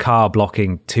know, there's a car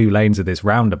blocking 2 lanes of this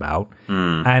roundabout.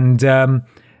 And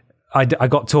I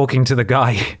got talking to the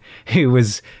guy who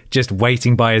was just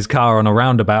waiting by his car on a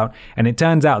roundabout. And it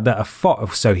turns out that a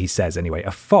fox, so he says anyway,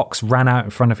 a fox ran out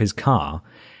in front of his car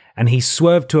and he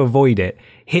swerved to avoid it,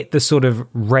 hit the sort of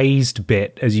raised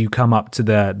bit as you come up to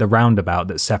the roundabout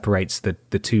that separates the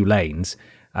 2 lanes,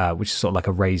 which is sort of like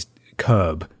a raised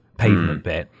curb pavement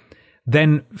bit.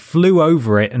 Then flew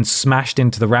over it and smashed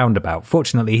into the roundabout.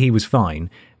 Fortunately, he was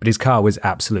fine, but his car was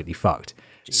absolutely fucked.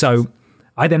 Jesus. So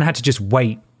I then had to just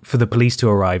wait for the police to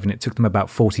arrive, and it took them about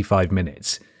 45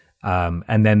 minutes.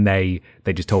 And then they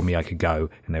just told me I could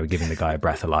go, and they were giving the guy a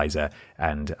breathalyzer.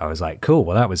 And I was like, cool,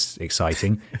 well, that was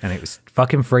exciting. And it was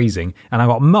fucking freezing. And I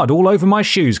got mud all over my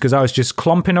shoes because I was just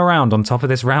clomping around on top of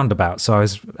this roundabout, so I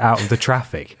was out of the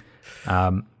traffic.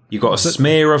 You've got a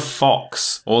smear of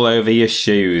fox all over your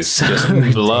shoes. Just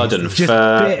blood and just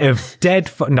fur. A bit of dead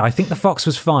fox. No, I think the fox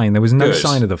was fine. There was no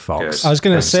sign of the fox. I was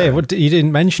going to say, you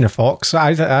didn't mention a fox.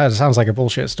 That sounds like a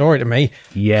bullshit story to me.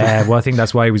 Yeah, well, I think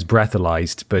that's why he was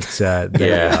breathalyzed.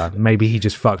 But maybe he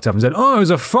just fucked up and said, oh, it was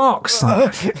a fox.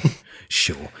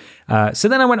 Sure. So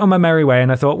then I went on my merry way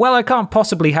and I thought, well, I can't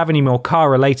possibly have any more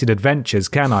car-related adventures,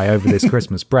 can I, over this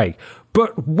Christmas break?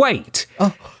 But wait.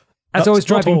 As I was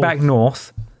driving back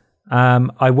north,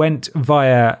 I went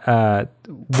via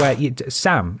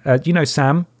Sam. You know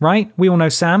Sam, right? We all know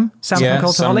Sam. Sam from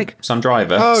Cultaholic. Sam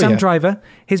Driver. Sam Driver.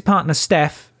 His partner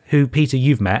Steph, who Peter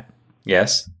you've met.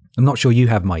 Yes. I'm not sure you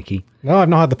have, Mikey. No, I've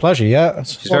not had the pleasure yet.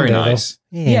 She's very nice.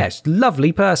 Yes,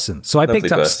 lovely person. So I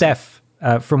picked up Steph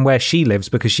from where she lives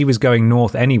because she was going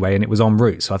north anyway and it was en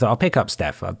route. So I thought, I'll pick up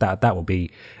Steph. That will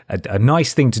be a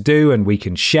nice thing to do, and we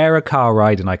can share a car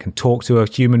ride and I can talk to a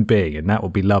human being, and that will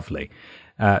be lovely.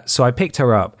 So I picked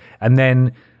her up, and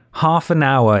then half an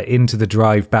hour into the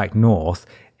drive back north,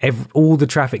 all the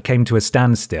traffic came to a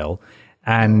standstill,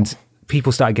 and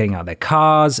people started getting out of their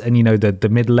cars, and the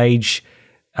middle-aged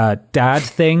dad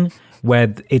thing,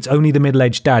 where it's only the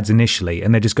middle-aged dads initially,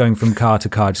 and they're just going from car to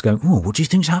car, just going, oh, what do you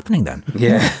think's happening then?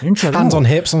 Yeah. Hands on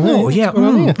hips. Oh, yeah.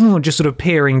 Just sort of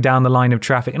peering down the line of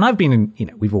traffic. And I've been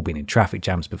in, we've all been in traffic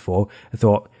jams before. I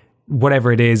thought,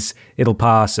 whatever it is, it'll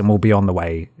pass and we'll be on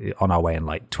our way in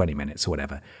like 20 minutes or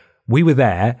whatever. We were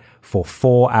there for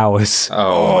 4 hours.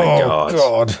 Oh my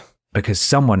God. Because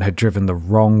someone had driven the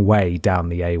wrong way down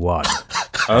the A1.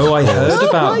 Oh, I heard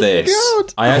about this.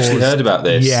 God. I actually heard about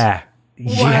this. Yeah.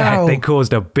 Yeah, Wow. they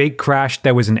caused a big crash.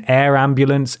 There was an air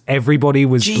ambulance. Everybody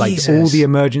was like, all the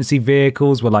emergency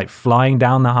vehicles were like flying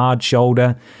down the hard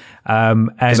shoulder.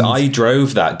 And I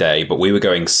drove that day, but we were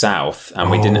going south, and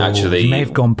we didn't actually. You may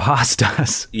have gone past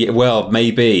us. Yeah, well,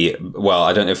 maybe. Well,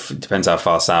 I don't know if it depends how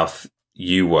far south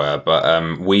you were, but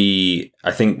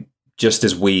I think just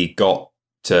as we got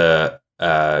to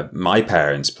my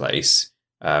parents' place,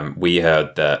 we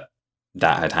heard that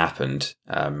had happened,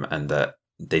 and that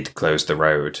they'd closed the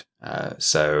road.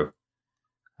 So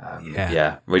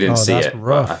we didn't see it.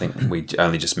 Rough. But I think we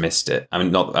only just missed it. I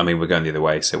mean, we're going the other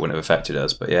way, so it wouldn't have affected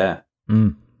us. But yeah.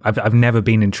 I've never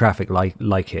been in traffic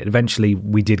like it. Eventually,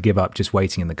 we did give up just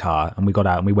waiting in the car, and we got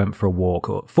out and we went for a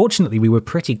walk. Fortunately, we were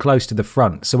pretty close to the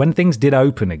front, so when things did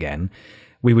open again,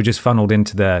 we were just funneled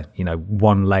into the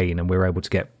one lane, and we were able to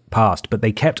get past. But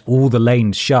they kept all the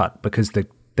lanes shut because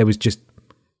there was just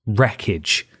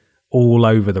wreckage all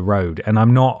over the road. And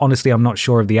I'm not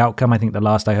sure of the outcome. I think the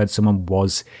last I heard, someone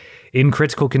was in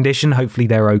critical condition. Hopefully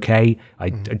they're okay.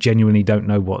 I genuinely don't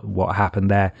know what happened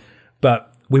there.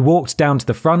 But we walked down to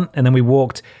the front, and then we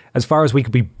walked as far as we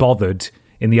could be bothered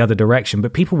in the other direction.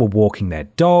 But people were walking their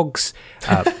dogs.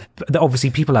 Obviously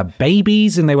people had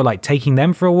babies, and they were like taking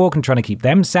them for a walk and trying to keep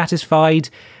them satisfied.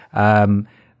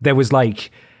 There was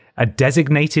like a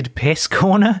designated piss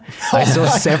corner. I saw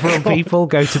several people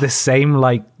go to the same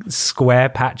like square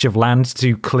patch of land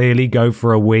to clearly go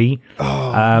for a wee.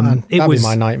 Man, that'd be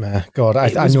my nightmare. God,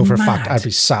 I know for a fact I'd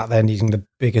be sat there needing the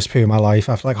biggest poo in my life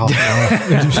after like half an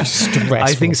hour. Stressful.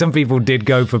 I think some people did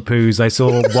go for poos. I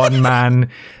saw one man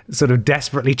sort of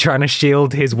desperately trying to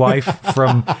shield his wife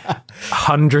from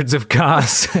hundreds of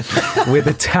cars with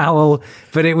a towel,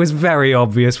 but it was very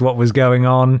obvious what was going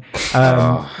on.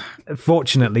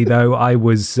 Fortunately, though, I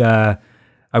was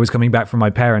coming back from my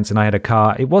parents, and I had a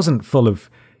car. It wasn't full of,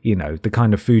 the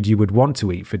kind of food you would want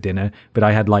to eat for dinner, but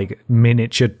I had like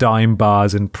miniature dime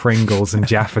bars and Pringles and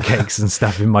Jaffa cakes and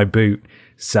stuff in my boot.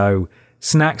 So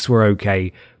snacks were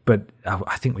okay, but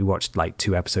I think we watched like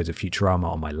 2 episodes of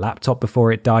Futurama on my laptop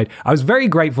before it died. I was very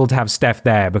grateful to have Steph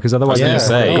there, because otherwise I was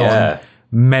going to say,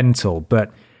 mental.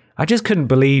 But I just couldn't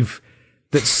believe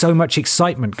that so much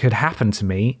excitement could happen to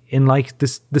me in like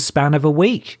the span of a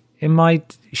week in my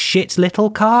shit little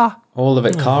car. All of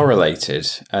it car related.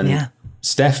 And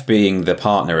Steph being the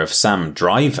partner of Sam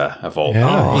Driver of all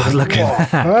parties. Oh, look at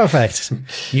that. Perfect.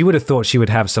 You would have thought she would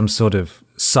have some sort of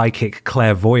psychic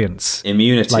clairvoyance.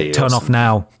 Immunity. Like, turn off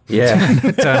now. Yeah.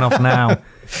 Turn off now.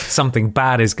 Something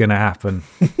bad is going to happen.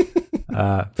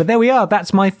 But there we are.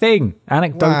 That's my thing.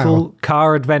 Anecdotal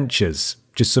car adventures.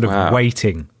 Just sort of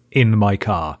waiting in my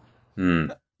car. I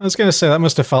was going to say, that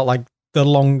must have felt like the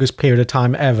longest period of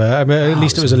time ever. I mean, at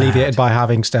least it was alleviated by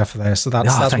having Steph there, so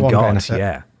that's thank one God.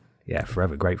 benefit. Yeah,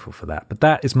 forever grateful for that. But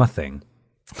that is my thing.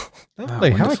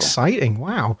 Lovely. How exciting.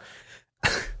 Wow.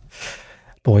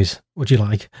 Boys, would you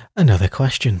like another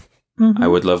question? I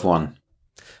would love one.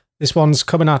 This one's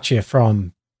coming at you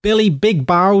from Billy Big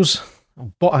Bows.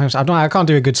 I can't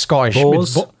do a good Scottish.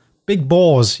 Boars? Big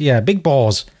Boars. Yeah, Big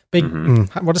Boars.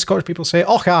 What do Scottish people say?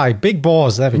 Oh, aye, big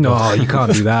boars. There we go. No, you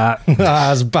can't do that.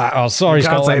 That's bad. Oh, sorry, You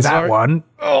can't Scotland. say that Sorry. one.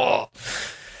 Oh.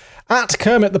 At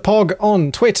Kermit the Pog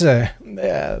on Twitter,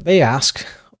 they ask,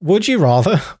 would you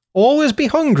rather always be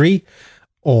hungry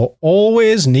or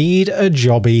always need a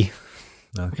jobby?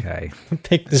 Okay.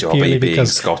 Picked this Jobby purely being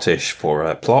because... Scottish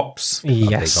for plops.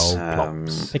 Yes. Big old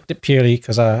plops. Picked it purely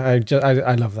because I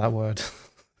love that word.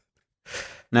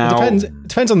 Now, It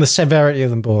depends on the severity of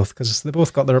them both, because they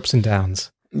both got their ups and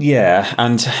downs. yeah,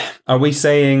 and are we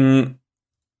saying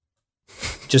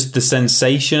just the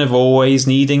sensation of always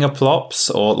needing a plops,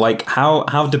 or like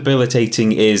how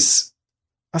debilitating is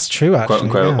That's true, actually. quote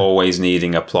unquote yeah. always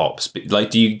needing a plops? Like,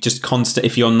 do you just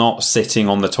if you're not sitting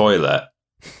on the toilet,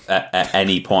 at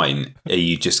any point are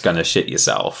you just going to shit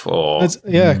yourself? Or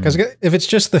because if it's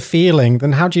just the feeling,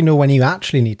 then how do you know when you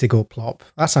actually need to go plop?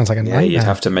 That sounds like a nightmare. You'd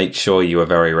have to make sure you are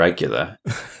very regular.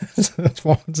 It's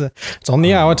on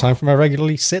the hour, time for my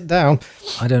regularly sit down.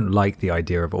 I don't like the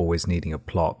idea of always needing a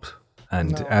plop.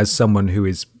 And as someone who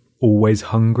is always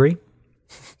hungry,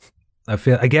 I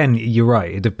feel, again, you're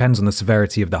right. It depends on the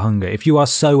severity of the hunger. If you are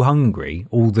so hungry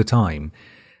all the time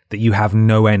that you have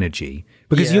no energy,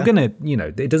 because you're going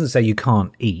to, it doesn't say you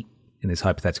can't eat in this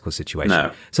hypothetical situation.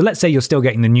 No. So let's say you're still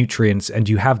getting the nutrients and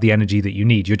you have the energy that you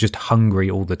need. You're just hungry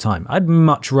all the time. I'd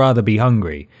much rather be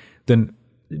hungry than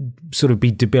sort of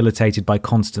be debilitated by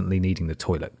constantly needing the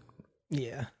toilet.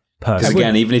 Yeah. Because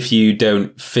again, even if you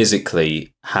don't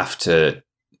physically have to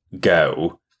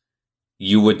go,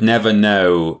 you would never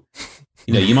know.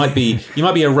 You might be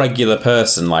a regular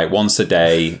person, like once a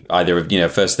day, either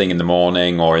first thing in the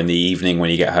morning or in the evening when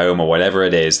you get home or whatever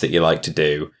it is that you like to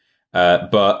do.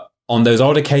 But on those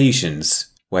odd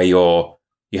occasions where you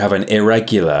have an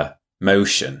irregular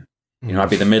motion, it might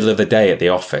be the middle of the day at the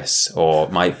office, or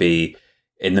it might be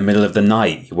in the middle of the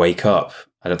night. You wake up.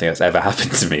 I don't think that's ever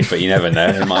happened to me, but you never know.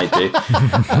 It might do.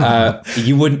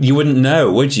 You wouldn't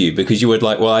know, would you? Because you would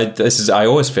I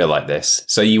always feel like this.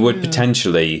 So you would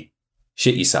potentially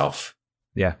shit yourself.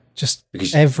 Yeah. Just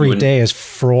because every day is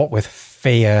fraught with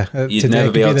fear. You'd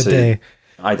never be able to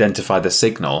identify the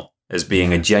signal as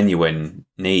being a genuine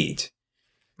need.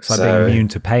 It's like being immune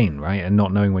to pain, right? And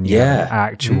not knowing when you have an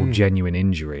actual genuine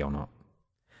injury or not.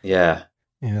 Yeah.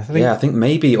 I think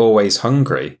maybe always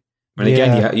hungry. I mean,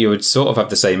 again, you would sort of have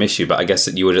the same issue, but I guess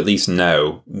that you would at least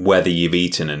know whether you've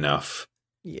eaten enough.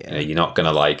 Yeah. You're not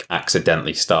going to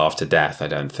accidentally starve to death, I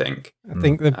don't think. I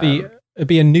think it'd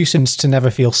be a nuisance to never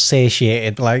feel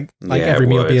satiated. Every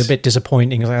meal would be a bit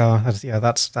disappointing. It's like,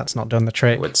 that's not done the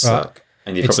trick. It would suck.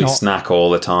 And you'd probably snack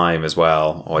all the time as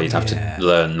well, or you'd have to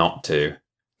learn not to.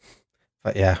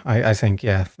 But I think,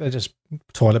 just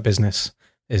toilet business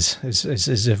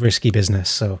is a risky business.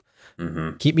 So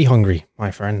keep me hungry,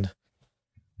 my friend.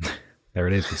 There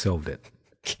it is. We solved it.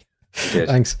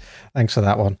 Thanks for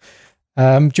that one.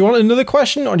 Do you want another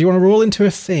question, or do you want to roll into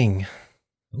a thing?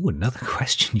 Oh, another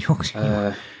question.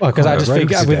 Because I just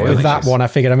figured with that one, I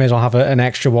figured I may as well have an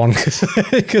extra one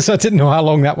because I didn't know how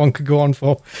long that one could go on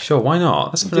for. Sure, why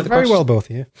not? That's did very well, both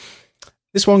of you.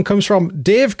 This one comes from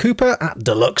Dave Cooper at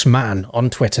Deluxe Man on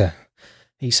Twitter.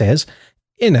 He says,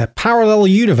 "In a parallel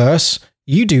universe,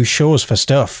 you do shows for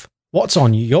stuff. What's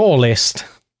on your list?"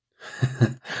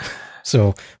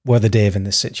 So, we're the Dave in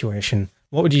this situation.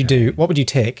 What would you do? What would you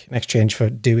take in exchange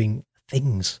for doing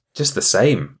things? Just the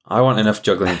same. I want enough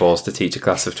juggling balls to teach a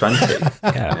class of 20.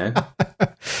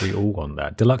 We all want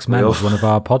that. Deluxe Man was one of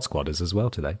our pod squatters as well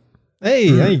today.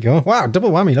 Hey, there you go. Wow, double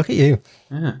whammy. Look at you.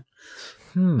 Yeah.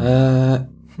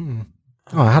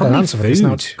 I had an answer for this.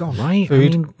 Now it's gone. Right?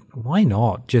 Food. I mean, why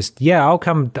not? Just, I'll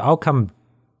come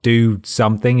do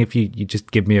something if you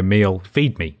just give me a meal.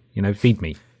 Feed me. Feed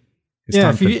me.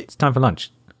 It's time for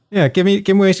lunch. Yeah, give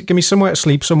me somewhere to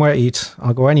sleep, somewhere to eat.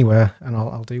 I'll go anywhere, and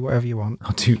I'll do whatever you want.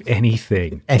 I'll do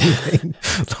anything. Anything.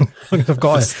 As long as I've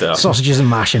got sausages and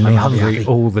mash in me, I'll be happy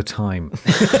all the time.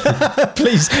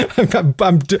 Please,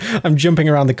 I'm jumping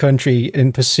around the country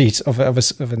in pursuit of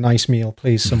a nice meal.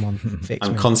 Please, someone fix me.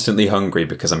 I'm constantly hungry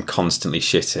because I'm constantly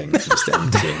shitting, just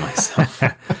emptying myself.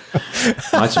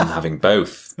 Imagine having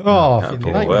both. That would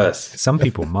be worse. Some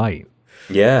people might.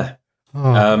 Yeah.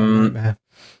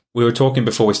 We were talking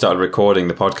before we started recording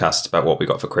the podcast about what we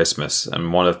got for Christmas,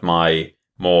 and one of my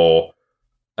more,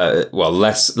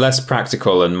 less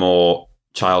practical and more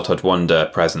childhood wonder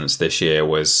presents this year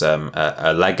was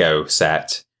a Lego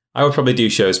set. I would probably do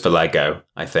shows for Lego,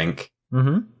 I think.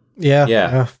 Mm-hmm.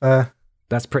 Yeah.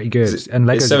 That's pretty good. And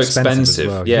Lego's so expensive.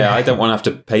 As well. Yeah, I don't want to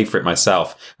have to pay for it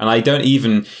myself. And I don't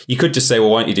even, you could just say, well,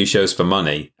 why don't you do shows for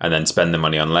money and then spend the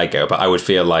money on Lego? But I would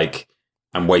feel like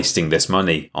I'm wasting this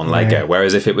money on Lego.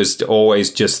 Whereas if it was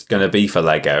always just going to be for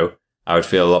Lego, I would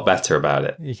feel a lot better about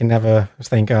it. You can never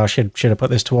think, should I put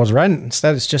this towards rent?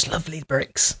 Instead, it's just lovely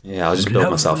bricks. Yeah, I'll just build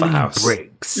myself a house.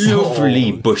 Bricks.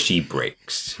 Lovely bushy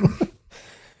bricks.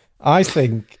 I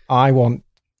think I want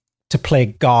to play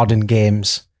garden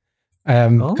games.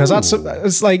 Because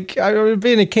it's like,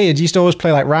 being a kid, you used to always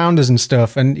play like rounders and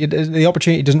stuff, and the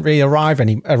opportunity doesn't really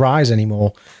arise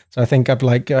anymore. So I think I'd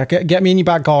like get me in your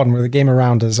back garden with a game of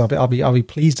rounders. I'll be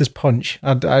pleased as punch.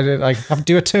 I'd have to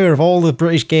do a tour of all the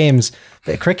British games.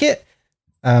 Bit of cricket,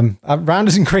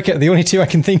 rounders and cricket are the only two I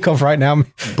can think of right now.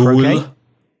 Boule.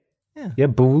 Yeah,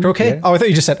 boule. Okay. Yeah. Oh, I thought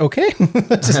you just said okay.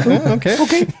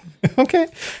 Okay.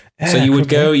 So you would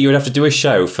have to do a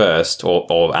show first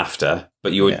or after,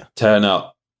 but you would turn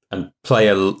up and play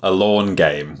a lawn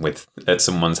game at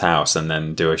someone's house and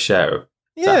then do a show.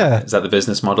 Yeah. Is that the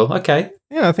business model? Okay.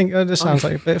 Yeah, I think that sounds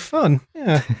like a bit of fun.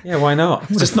 Yeah. Yeah, why not?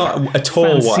 It's just not at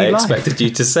all what I expected you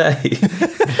to say.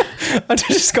 I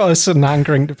just got a sudden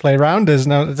hankering to play rounders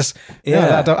now.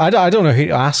 I don't know who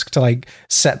to ask to like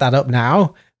set that up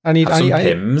now. I need some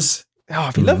Pims. Oh,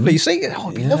 it'd be lovely. See,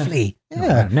 it'd be lovely.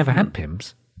 Yeah. I've never had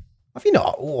Pims. Have you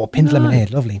not? Oh, pinned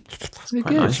lemonade, lovely.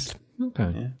 Quite nice.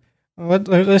 Okay. Yeah. Well,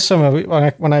 this summer,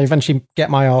 when I eventually get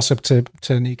my arse up to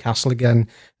Newcastle again,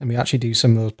 and we actually do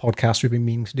some of those podcasts we've been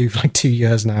meaning to do for like 2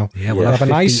 years now. Yeah, we'll have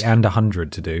 50 and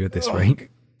 100 to do at this rate.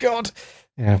 God.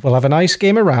 Yeah, we'll have a nice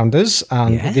game of rounders,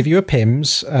 and we'll give you a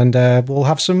Pims, and we'll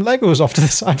have some Legos off to the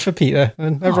side for Peter,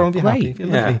 and everyone will be happy. It'll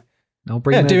be lovely. I'll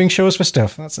bring doing shows for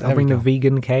stuff. I'll bring the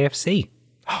vegan KFC.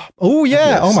 Oh, yeah.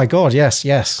 Yes. Oh, my God. Yes.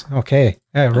 Okay.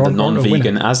 Yeah, the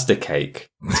non-vegan Asda cake.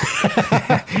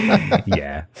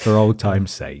 Yeah, for old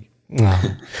time's sake.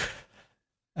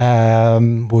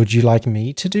 Would you like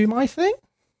me to do my thing?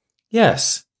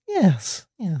 Yes. Yes.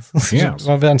 My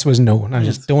answer was no. I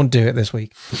just don't do it this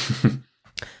week.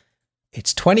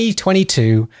 It's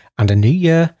 2022, and a new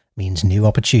year means new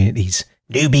opportunities.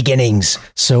 New beginnings.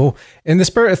 So, in the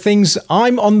spirit of things,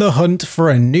 I'm on the hunt for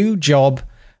a new job,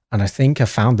 and I think I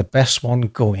found the best one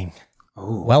going.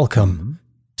 Oh. Welcome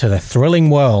to the thrilling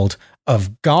world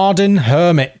of garden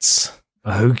hermits.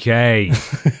 Okay.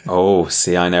 Oh,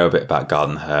 see, I know a bit about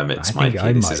garden hermits, Mikey.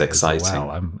 This is exciting.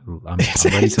 Well. I'm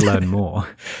ready to learn more.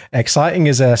 Exciting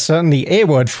is certainly a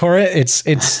word for it.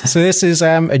 So this is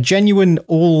a genuine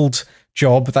old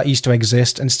job that used to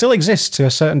exist and still exists to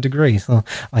a certain degree. So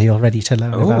are you all ready to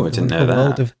learn about I didn't know that.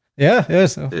 World of... Yeah.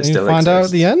 So it you find out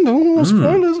at the end. Oh,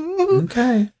 spoilers.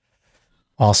 Okay.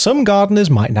 While some gardeners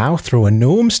might now throw a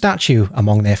gnome statue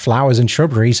among their flowers and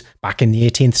shrubberies, back in the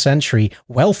 18th century,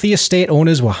 wealthy estate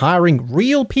owners were hiring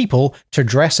real people to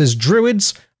dress as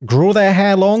druids, grow their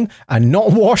hair long, and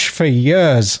not wash for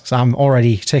years. So I'm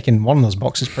already ticking one of those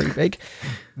boxes pretty big.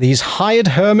 These hired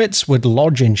hermits would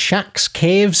lodge in shacks,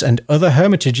 caves, and other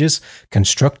hermitages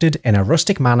constructed in a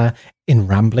rustic manner in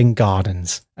rambling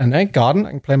gardens. And I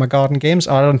can play my garden games.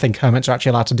 I don't think hermits are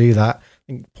actually allowed to do that. I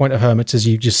think the point of hermits is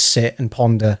you just sit and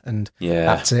ponder, and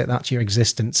that's it. That's your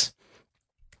existence.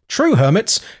 True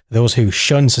hermits, those who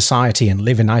shun society and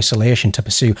live in isolation to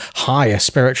pursue higher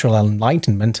spiritual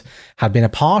enlightenment, had been a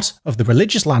part of the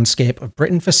religious landscape of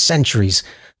Britain for centuries.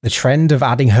 The trend of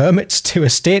adding hermits to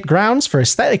estate grounds for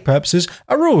aesthetic purposes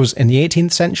arose in the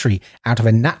 18th century out of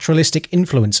a naturalistic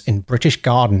influence in British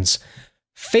gardens.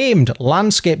 Famed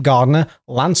landscape gardener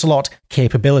Lancelot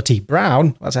Capability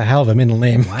Brown, that's a hell of a middle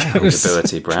name. Wow,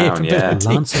 Capability Brown, yeah.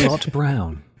 Lancelot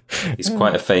Brown. He's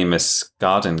quite a famous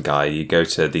garden guy. You go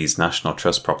to these National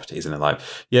Trust properties and they're like,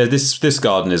 yeah, this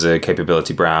garden is a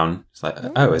Capability Brown. It's like,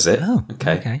 oh, is it? Oh,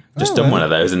 okay. Just done one of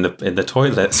those in the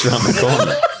toilets around the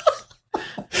corner.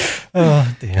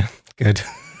 Oh, dear. Good.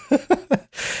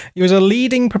 He was a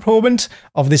leading proponent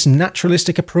of this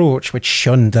naturalistic approach, which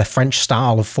shunned the French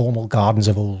style of formal gardens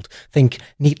of old. Think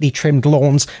neatly trimmed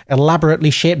lawns,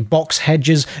 elaborately shaped box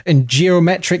hedges, and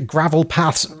geometric gravel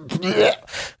paths.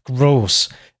 Gross.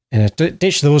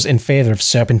 Ditch those in favour of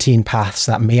serpentine paths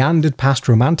that meandered past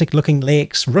romantic-looking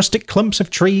lakes, rustic clumps of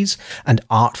trees, and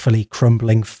artfully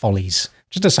crumbling follies.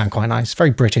 Just does sound quite nice.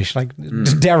 Very British, like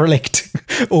derelict,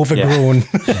 overgrown.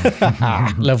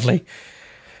 Lovely.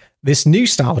 This new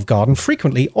style of garden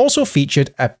frequently also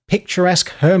featured a picturesque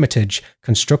hermitage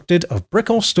constructed of brick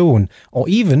or stone, or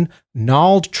even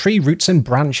gnarled tree roots and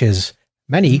branches.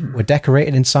 Many were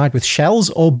decorated inside with shells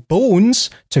or bones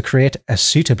to create a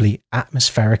suitably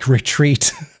atmospheric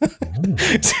retreat.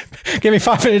 Give me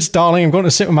 5 minutes, darling. I'm going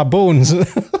to sit with my bones.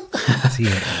 See,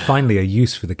 finally a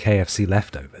use for the KFC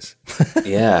leftovers.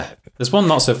 Yeah. There's one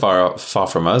not so far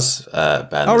from us,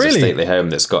 Ben. Oh, There's really? a stately home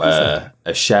that's got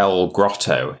a shell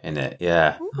grotto in it.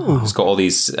 Yeah. Ooh. It's got all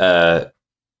these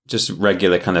just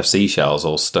regular kind of seashells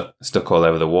all stuck all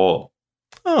over the wall.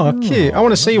 Oh, cute. I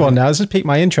want to see one now. This has piqued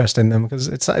my interest in them, because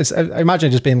it's I imagine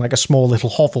it just being like a small little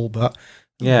hovel, but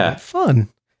yeah, fun.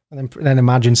 And then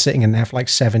imagine sitting in there for like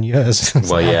 7 years.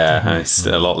 Well, yeah, it's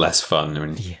a lot less fun. I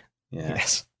mean, yeah.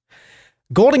 Yes.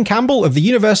 Gordon Campbell of the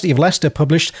University of Leicester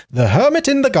published The Hermit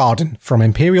in the Garden, From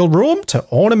Imperial Rome to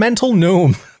Ornamental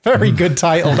Gnome. Very good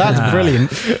title. That's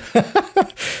brilliant.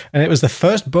 And it was the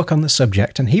first book on the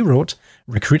subject. And he wrote,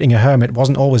 Recruiting a hermit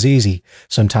wasn't always easy.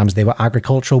 Sometimes they were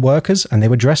agricultural workers and they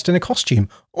were dressed in a costume,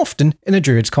 often in a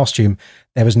druid's costume.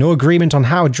 There was no agreement on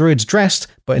how druids dressed,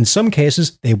 but in some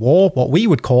cases they wore what we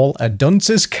would call a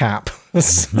dunce's cap.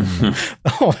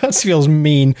 Oh, that feels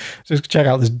mean. Just check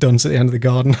out this dunce at the end of the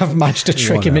garden. I've managed to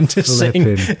trick him into sitting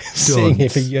here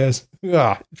for years.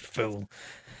 Ah, fool.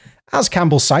 As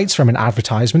Campbell cites from an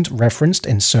advertisement referenced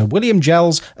in Sir William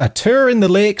Gell's A Tour in the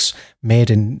Lakes, made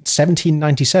in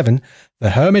 1797,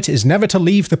 the hermit is never to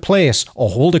leave the place or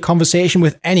hold a conversation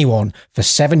with anyone for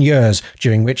 7 years,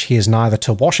 during which he is neither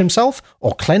to wash himself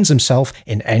or cleanse himself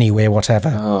in any way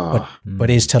whatever, but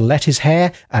is to let his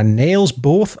hair and nails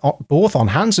both on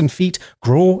hands and feet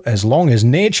grow as long as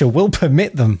nature will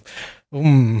permit them.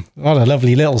 What a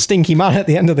lovely little stinky man at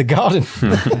the end of the garden. You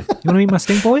want to meet my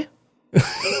stink boy?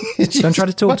 Don't try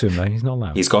to talk to him, though. He's not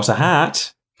allowed. He's got a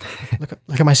hat.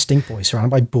 Look at my stink boy surrounded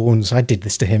by bones. I did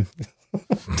this to him.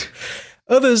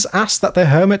 Others asked that their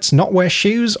hermits not wear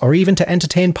shoes or even to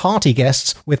entertain party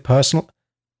guests with personal...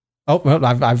 Oh, well,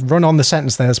 I've run on the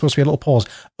sentence there. There's supposed to be a little pause.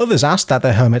 Others asked that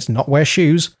their hermits not wear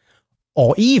shoes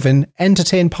or even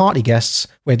entertain party guests.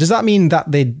 Wait, does that mean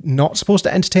that they're not supposed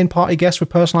to entertain party guests with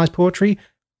personalised poetry?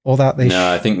 Or that they...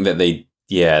 No, I think that they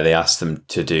asked them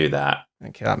to do that.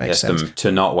 Okay, that makes sense. Them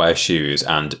to not wear shoes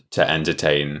and to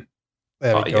entertain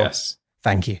party guests.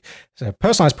 Thank you. So,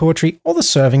 personalised poetry or the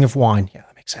serving of wine. Yeah,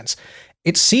 that makes sense.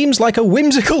 It seems like a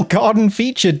whimsical garden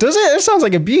feature, does it? It sounds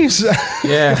like abuse.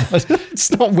 Yeah. It's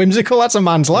not whimsical, that's a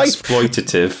man's life.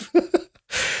 Exploitative.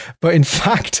 But in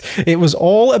fact, it was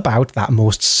all about that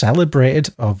most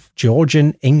celebrated of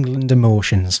Georgian England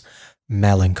emotions,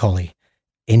 melancholy.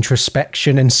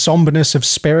 Introspection and somberness of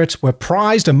spirit were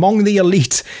prized among the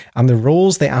elite, and the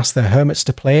roles they asked their hermits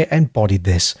to play embodied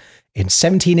this. In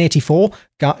 1784,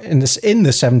 in the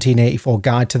 1784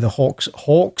 Guide to the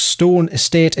Hawkstone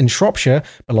Estate in Shropshire,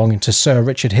 belonging to Sir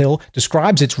Richard Hill,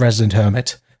 describes its resident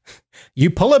hermit. You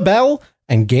pull a bell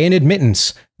and gain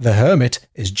admittance. The hermit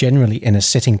is generally in a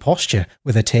sitting posture,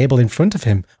 with a table in front of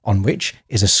him, on which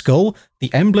is a skull,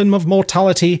 the emblem of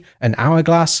mortality, an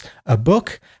hourglass, a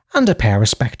book, and a pair of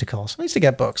spectacles. I used to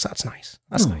get books. That's nice.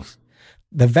 That's nice.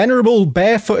 The venerable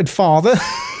barefooted father,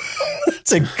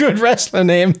 that's a good wrestler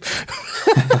name,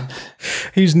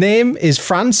 whose name is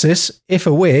Francis, if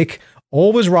awake,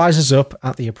 always rises up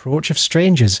at the approach of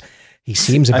strangers. He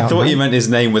seems about... I thought you meant his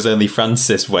name was only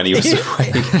Francis when he was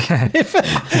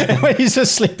awake. When he's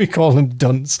asleep, we call him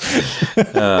Dunce.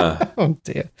 Oh,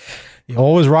 dear. He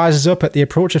always rises up at the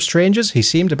approach of strangers. He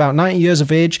seemed about 90 years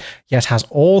of age, yet has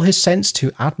all his sense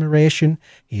to admiration.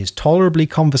 He is tolerably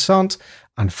conversant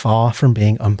and far from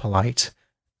being unpolite.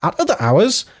 At other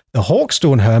hours, the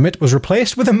Hawkstone hermit was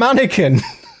replaced with a mannequin.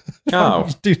 Oh.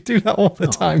 do that all the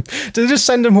time. Do they just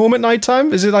send him home at night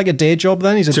time? Is it like a day job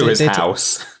then? He's a to his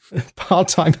house.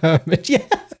 Part-time hermit, yeah.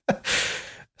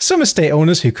 Some estate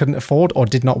owners who couldn't afford or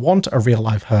did not want a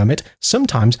real-life hermit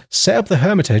sometimes set up the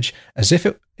hermitage as if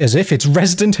its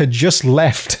resident had just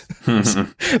left.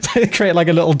 They create like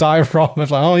a little diagram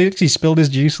of like, oh, he spilled his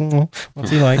juice.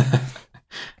 What's he like?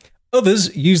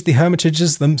 Others used the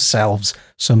hermitages themselves.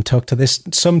 Some took this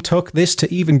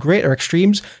to even greater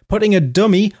extremes, putting a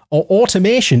dummy or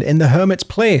automation in the hermit's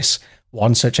place.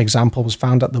 One such example was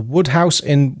found at the Woodhouse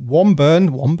in Womburn.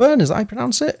 Womburn, is that how you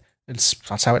pronounce it?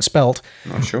 That's how it's spelled.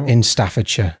 Not sure. In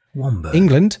Staffordshire. Womburn.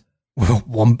 England. Where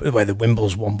the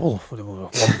Wimbles womble.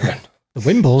 The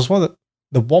Wimbles? What?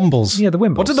 The Wombles. Yeah, the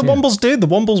Wimbles. What did the Wombles do? The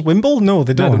Wombles wimble? No,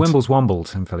 they don't. No, the Wimbles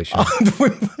wombled, I'm fairly sure.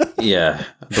 Yeah,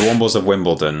 the Wombles of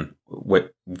Wimbledon.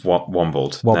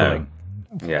 Wombled. Wobbling.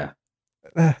 No. Yeah.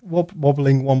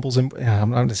 Wobbling Wombles.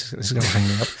 This is going to hang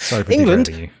me up. Sorry for England.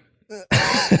 degrading you.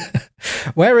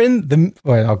 Wherein the...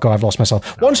 Oh, God, I've lost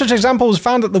myself. One such example was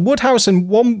found at the Woodhouse in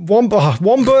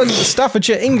Womburn,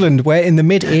 Staffordshire, England, where in the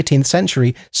mid-18th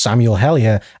century, Samuel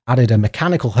Hellyer added a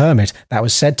mechanical hermit that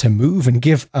was said to move and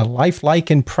give a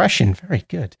lifelike impression. Very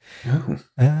good.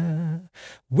 Oh.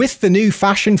 With the new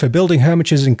fashion for building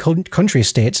hermitages in country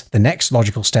estates, the next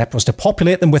logical step was to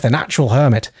populate them with an actual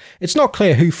hermit. It's not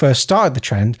clear who first started the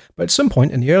trend, but at some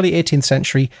point in the early 18th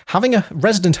century, having a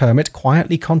resident hermit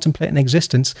quietly contemplating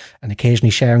existence and occasionally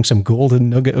sharing some golden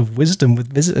nugget of wisdom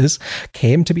with visitors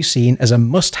came to be seen as a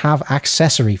must-have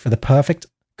accessory for the perfect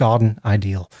garden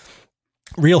ideal.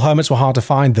 Real hermits were hard to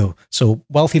find, though, so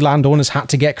wealthy landowners had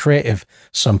to get creative.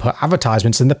 Some put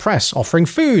advertisements in the press offering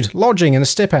food, lodging, and a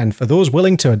stipend for those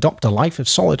willing to adopt a life of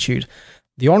solitude.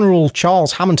 The Honourable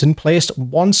Charles Hamilton placed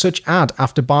one such ad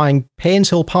after buying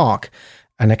Painshill Park,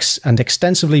 and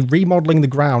extensively remodeling the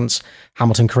grounds.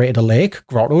 Hamilton created a lake,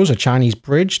 grottos, a Chinese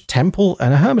bridge, temple,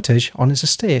 and a hermitage on his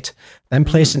estate. Then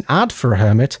placed an ad for a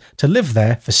hermit to live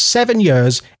there for 7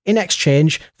 years in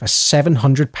exchange for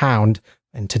 £700.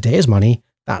 In today's money,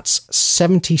 that's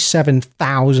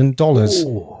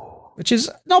 $77,000. Which is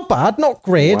not bad, not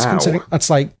great, considering that's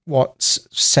like, what,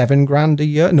 $7,000 a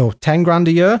year? No, $10,000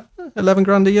 a year?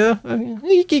 $11,000 a year?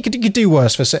 You could do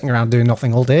worse for sitting around doing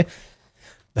nothing all day.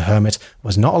 The hermit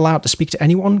was not allowed to speak to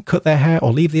anyone, cut their hair,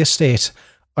 or leave the estate.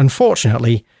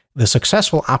 Unfortunately, the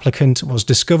successful applicant was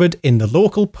discovered in the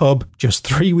local pub just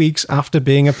 3 weeks after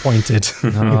being appointed.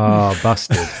 Oh,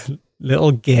 busted.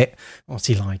 Little git. What's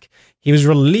he like? He was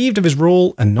relieved of his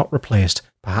role and not replaced,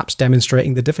 perhaps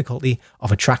demonstrating the difficulty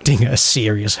of attracting a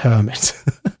serious hermit.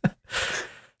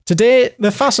 Today,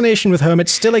 the fascination with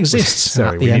hermits still exists.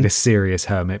 Sorry, we need a serious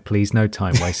hermit, please. No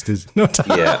time wasters. No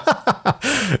time. Yeah.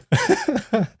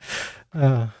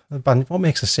 What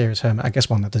makes a serious hermit? I guess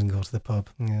one that doesn't go to the pub.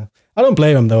 Yeah, I don't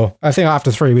blame him though. I think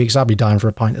after 3 weeks, I'd be dying for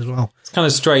a pint as well. It's kind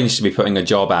of strange to be putting a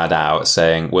job ad out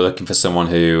saying we're looking for someone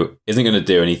who isn't going to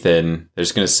do anything. They're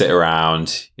just going to sit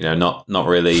around, not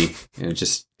really,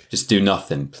 just do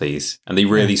nothing, please. And they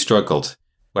really struggled.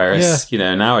 Whereas,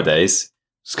 nowadays,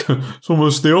 it's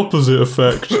almost the opposite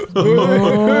effect.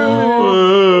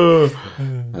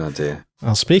 Oh dear.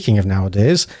 Well, speaking of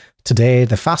nowadays, today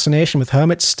the fascination with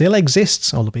hermits still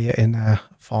exists, albeit in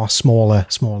far smaller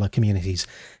communities.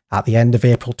 At the end of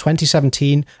April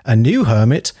 2017, a new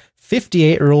hermit,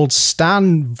 58-year-old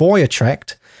Stan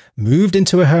Voyatrecht, moved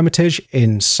into a hermitage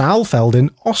in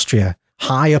Saalfelden, Austria,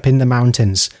 high up in the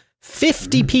mountains.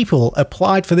 50 people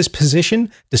applied for this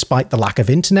position despite the lack of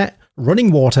internet,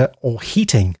 running water, or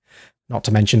heating. Not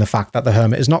to mention the fact that the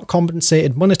hermit is not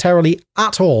compensated monetarily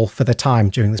at all for their time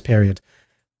during this period.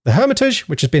 The hermitage,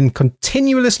 which has been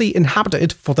continuously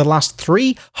inhabited for the last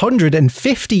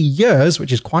 350 years,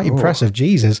 which is quite impressive,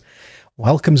 Jesus,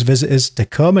 welcomes visitors to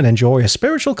come and enjoy a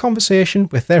spiritual conversation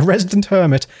with their resident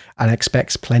hermit and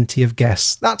expects plenty of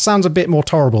guests. That sounds a bit more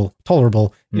tolerable.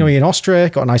 In Austria,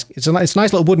 it's a nice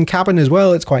little wooden cabin as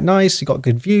well. It's quite nice. You've got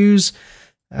good views.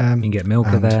 You can get milk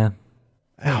there.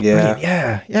 Oh,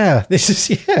 yeah. This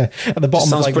is at the bottom.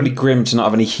 Sounds pretty grim to not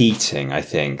have any heating. I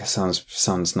think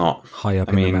sounds not high up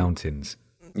in the mountains.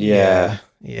 Yeah.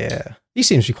 He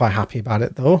seems to be quite happy about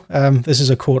it, though. This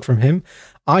is a quote from him.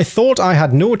 "I thought I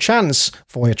had no chance,"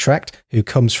 Voyatrecht, who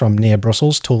comes from near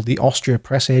Brussels, told the Austria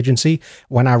press agency.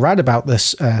 "When I read about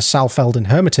this Saalfelden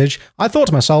hermitage, I thought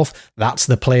to myself, that's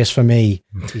the place for me."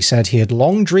 He said he had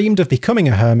long dreamed of becoming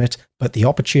a hermit, but the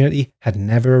opportunity had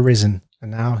never arisen. And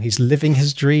now he's living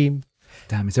his dream.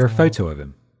 Damn, is there a photo of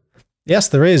him? Yes,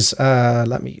 there is.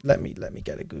 Let me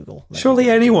get a Google. Surely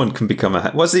anyone can become a...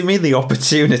 What does it mean the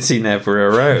opportunity never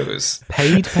arose?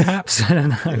 Paid, perhaps? I don't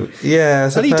know. Yeah, I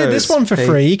suppose. And he did this one for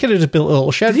free. He could have just built a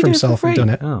little shed for himself and done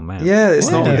it. Oh, man. Yeah,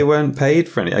 it's not... They weren't paid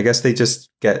for any. I guess they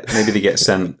just get... Maybe they get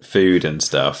sent food and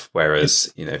stuff,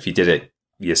 whereas, if you did it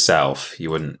yourself, you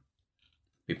wouldn't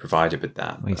be provided with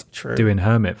that. Well, he's doing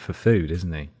hermit for food,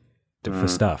 isn't he? For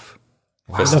stuff.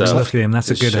 Wow, look at him. That's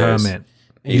a good hermit.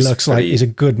 He looks like he's a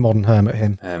good modern hermit.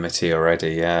 Hermity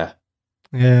already, yeah.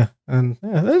 Yeah, and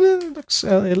it looks.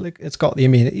 It's got the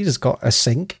amenity. He's just got a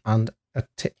sink and a.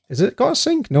 Is it got a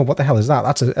sink? No, what the hell is that?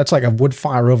 That's like a wood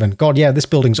fire oven. God, yeah, this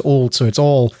building's old, so it's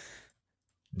all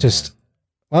just.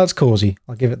 Well, it's cozy.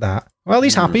 I'll give it that. Well,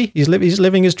 he's happy. He's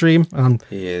living his dream.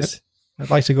 He is. I'd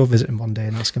like to go visit him one day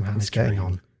and ask him how he's getting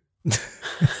on.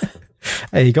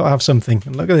 Hey, you got to have something.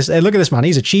 And look at this. Hey, look at this man.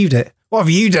 He's achieved it. What have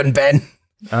you done, Ben?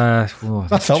 That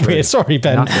felt weird. Sorry,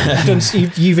 Ben.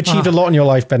 You've achieved a lot in your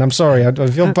life, Ben. I'm sorry. I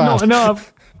feel bad. Not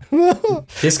enough.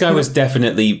 This guy was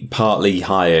definitely partly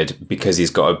hired because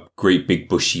he's got a great big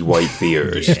bushy white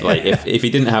beard. Yeah. Like if he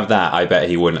didn't have that, I bet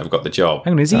he wouldn't have got the job.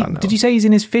 Hang on, is he? No. Did you say he's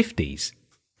in his 50s?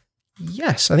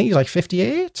 Yes, I think he's like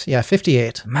 58. Yeah,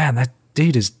 58. Man, that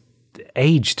dude has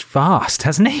aged fast,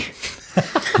 hasn't he?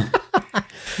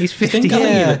 He's 50.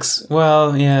 He looks,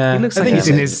 well, yeah. He looks like he's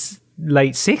in his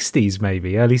late 60s,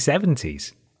 maybe early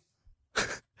 70s.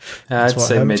 I'd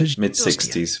say mid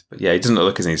 60s, but yeah, he doesn't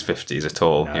look as in his 50s at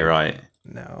all. No. You're right.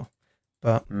 No,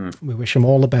 but we wish him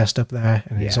all the best up there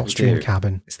in his Austrian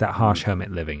cabin. It's that harsh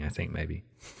hermit living, I think, maybe.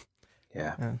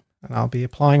 Yeah, and I'll be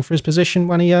applying for his position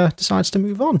when he decides to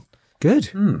move on.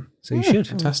 Good. So you should.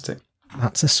 Fantastic.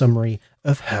 That's a summary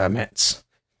of hermits.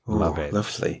 Love it.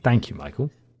 Lovely. Thank you,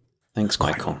 Michael. Thanks,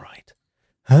 Michael.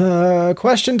 Right.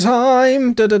 Question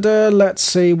time. Let's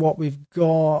see what we've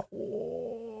got.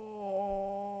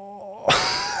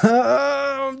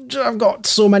 I've got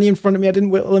so many in front of me. I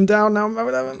didn't whittle them down now.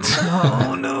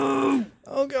 Oh, no.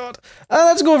 Oh, God.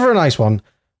 Let's go for a nice one.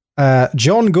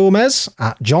 John Gomez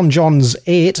at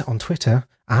JohnJohns8 on Twitter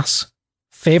asks,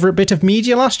 favorite bit of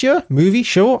media last year? Movie,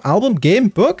 show, album, game,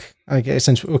 book? I guess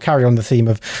since we'll carry on the theme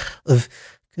of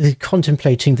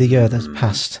contemplating the year that's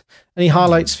passed. Any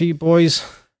highlights for you boys?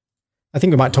 I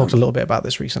think we might talk a little bit about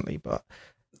this recently, but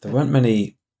there weren't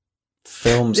many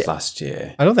films last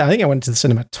year. I think I went to the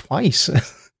cinema twice.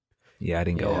 Yeah, I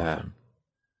didn't go often.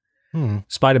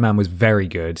 Spider-Man was very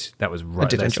good. That was right. I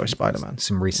did enjoy Spider-Man.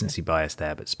 Some recency bias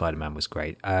there, but Spider-Man was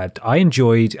great. I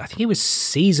enjoyed, I think it was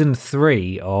season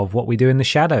 3 of What We Do in the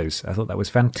Shadows. I thought that was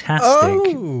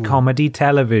fantastic comedy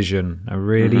television. I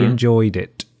really enjoyed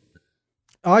it.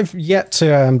 I've yet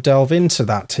to delve into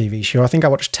that TV show. I think I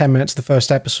watched 10 minutes of the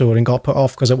first episode and got put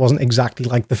off because it wasn't exactly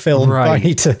like the film. Right. I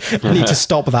need to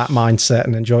stop that mindset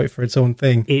and enjoy it for its own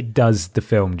thing. It does the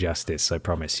film justice, I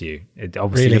promise you.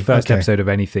 Obviously, the first episode of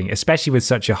anything, especially with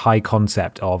such a high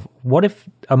concept of what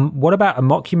about a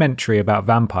mockumentary about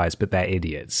vampires, but they're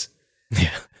idiots?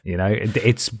 Yeah, you know,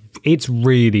 it's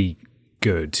really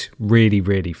good, really,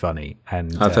 really funny,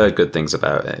 and I've heard good things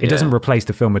about it. It doesn't replace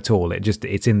the film at all.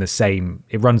 It's in the same.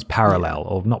 It runs parallel,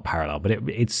 or not parallel, but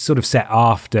it's sort of set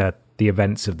after the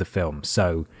events of the film.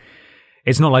 So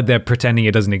it's not like they're pretending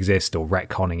it doesn't exist or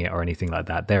retconning it or anything like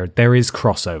that. There is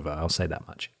crossover. I'll say that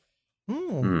much.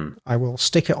 I will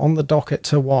stick it on the docket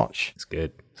to watch. It's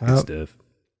good. It's good stuff.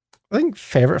 I think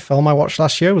favorite film I watched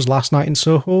last year was Last Night in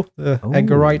Soho, the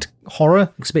Edgar Wright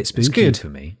horror. It's a bit spooky for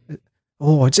me.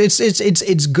 Oh, it's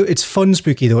good. It's fun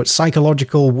spooky though. It's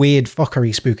psychological, weird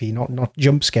fuckery spooky, not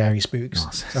jump scary spooks. Oh,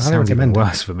 so sounds even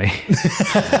worse for me.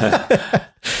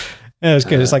 Yeah, it's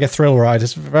good. It's like a thrill ride.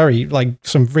 It's very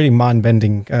some really mind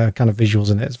bending kind of visuals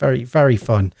in it. It's very, very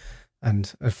fun.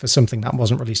 And for something that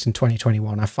wasn't released in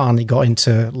 2021, I finally got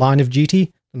into Line of Duty.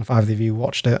 I don't know if either of you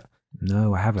watched it.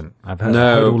 No, I haven't. I've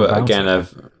heard but again,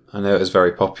 I know it was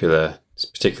very popular,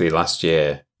 particularly last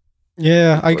year.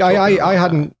 Yeah, I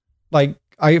hadn't.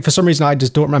 For some reason, I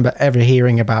just don't remember ever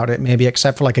hearing about it, maybe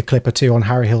except for a clip or two on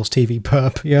Harry Hill's TV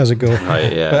Perp years ago.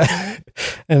 Right, yeah.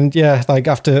 And yeah,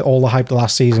 after all the hype the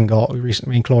last season got, me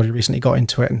and Claudia recently got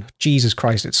into it, and Jesus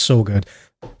Christ, it's so good.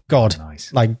 God,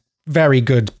 nice. Very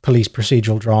good police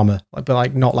procedural drama,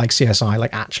 but not like CSI,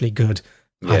 actually good.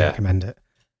 I recommend it.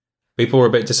 People were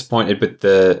a bit disappointed with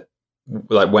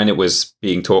when it was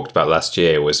being talked about last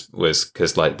year was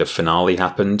because the finale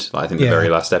happened. I think the very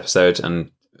last episode,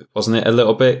 and wasn't it a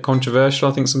little bit controversial?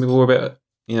 I think some people were a bit,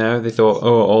 they thought,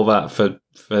 all that for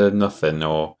nothing,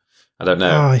 or I don't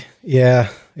know. Yeah.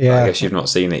 I guess you've not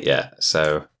seen it yet,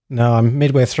 so. No, I'm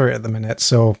midway through it at the minute,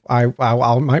 so I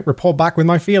might report back with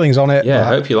my feelings on it. Yeah, I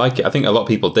hope you like it. I think a lot of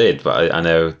people did, but I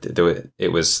know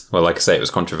it was, well, like I say, it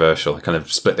was controversial. It kind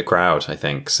of split the crowd, I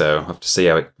think, so I'll have to see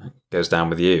how it goes down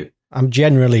with you. I'm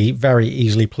generally very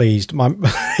easily pleased.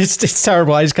 It's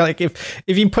terrible. I just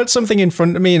if you put something in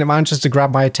front of me and it manages to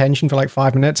grab my attention for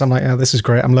 5 minutes, I'm like, oh, this is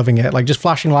great. I'm loving it. Just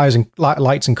flashing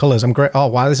lights and colors. I'm great. Oh,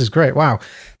 wow, this is great. Wow.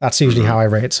 That's usually how I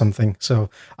rate something. So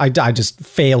I just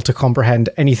fail to comprehend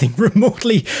anything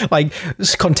remotely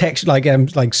context,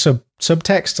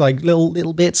 subtext,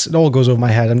 little bits. It all goes over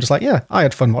my head. I'm just yeah, I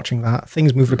had fun watching that.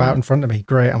 Things moved about in front of me.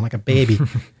 Great. I'm like a baby.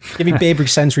 Give me baby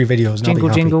sensory videos. Jingle,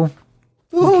 jingle.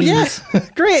 Oh, yeah.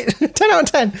 Great. 10 out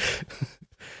of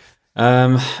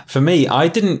 10. For me, I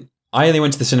only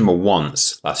went to the cinema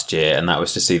once last year, and that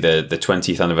was to see the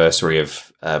 20th anniversary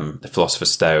of The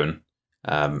Philosopher's Stone.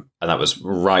 And that was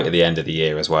right at the end of the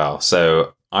year as well.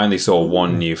 So I only saw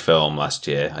one new film last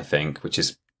year, I think, which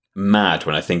is mad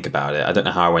when I think about it. I don't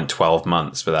know how I went 12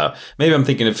 months without. Maybe I'm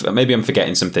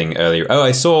forgetting something earlier. Oh,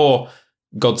 I saw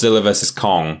Godzilla vs.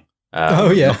 Kong.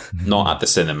 Not at the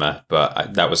cinema,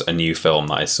 but that was a new film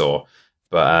that I saw.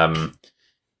 But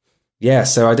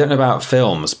so I don't know about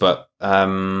films, but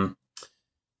again,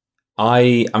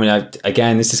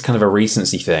 this is kind of a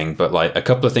recency thing, but a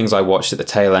couple of things I watched at the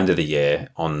tail end of the year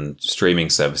on streaming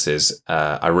services.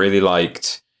 I really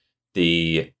liked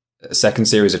the second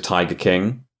series of Tiger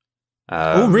King.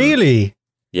 Oh, really?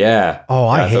 Yeah. Oh,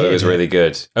 I thought it was really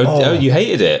good. Oh, you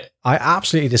hated it? I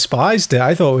absolutely despised it.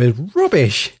 I thought it was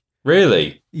rubbish.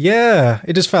 Really? Yeah,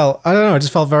 it just felt, I don't know, it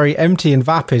just felt very empty and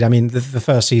vapid. I mean, the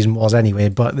first season was anyway,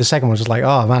 but the second one was just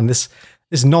oh man, there's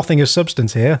nothing of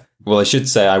substance here. Well, I should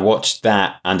say I watched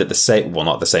that, and not at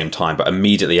the same time, but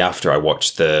immediately after I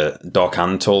watched the Doc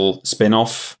Antle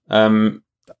spin-off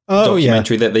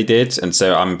documentary that they did. And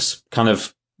so I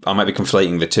might be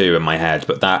conflating the two in my head,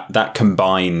 but that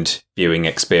combined viewing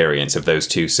experience of those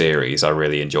two series I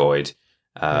really enjoyed.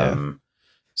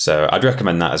 So I'd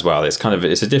recommend that as well. It's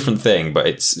a different thing, but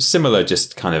it's similar,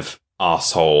 just kind of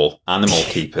arsehole animal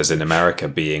keepers in America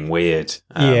being weird.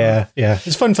 Yeah.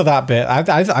 It's fun for that bit.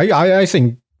 I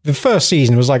think the first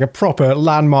season was like a proper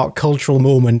landmark cultural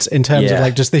moment in terms of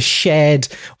like just this shared,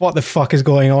 what the fuck is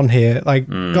going on here? Like,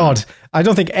 God, I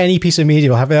don't think any piece of media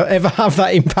will ever have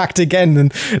that impact again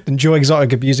than Joe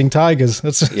Exotic abusing tigers.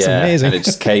 That's amazing. And it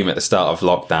just came at the start of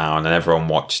lockdown and everyone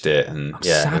watched it. And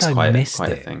it was quite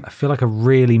a thing. I feel like I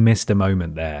really missed a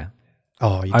moment there.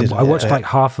 Oh, you did. I watched like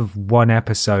half of one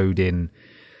episode in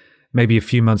maybe a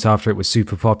few months after it was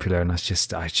super popular, and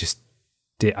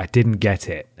I didn't get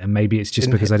it, and maybe it's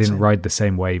just because I didn't ride the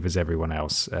same wave as everyone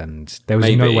else, and there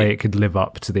was no way it could live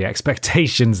up to the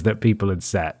expectations that people had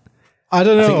set. I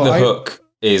don't know. I think the hook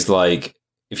is like,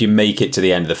 if you make it to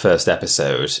the end of the first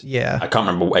episode, I can't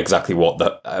remember exactly what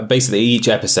basically each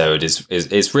episode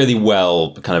is really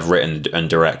well kind of written and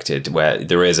directed, where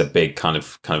there is a big kind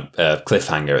of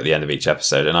cliffhanger at the end of each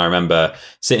episode. And I remember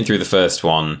sitting through the first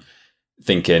one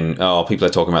thinking, oh, people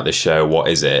are talking about this show, what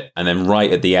is it? And then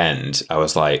right at the end, I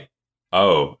was like,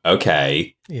 oh,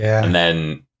 okay. Yeah. And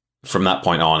then from that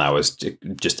point on, I was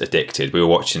just addicted. We were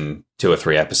watching 2 or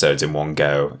 3 episodes in one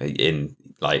go, in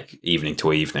like evening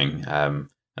to evening.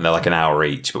 And they're like an hour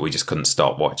each, but we just couldn't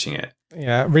stop watching it.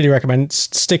 Yeah, I really recommend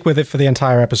stick with it for the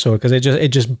entire episode, because it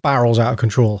just barrels out of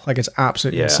control. Like, it's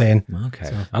absolutely insane. Okay,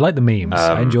 so, I like the memes.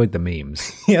 I enjoyed the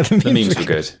memes. Yeah, the memes were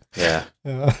good. Yeah.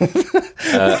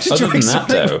 Other than that,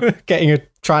 though,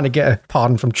 trying to get a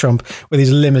pardon from Trump with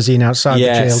his limousine outside the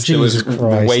jail. Jesus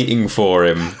Christ! Waiting for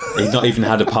him. He'd not even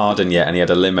had a pardon yet, and he had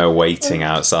a limo waiting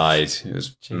outside. It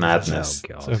was madness.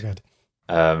 Oh, God. So good.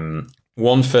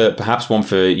 One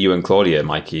for you and Claudia,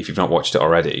 Mikey, if you've not watched it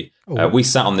already. We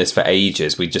sat on this for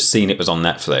ages. We'd just seen it was on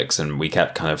Netflix, and we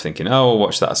kept kind of thinking, oh, we'll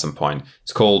watch that at some point.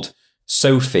 It's called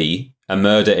Sophie, A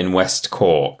Murder in West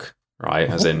Cork, right?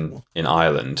 As in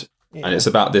Ireland. Yeah. And it's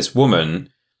about this woman,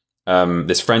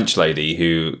 this French lady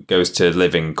who goes to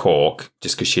live in Cork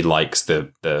just because she likes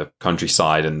the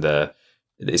countryside, and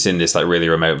it's in this like really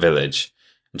remote village.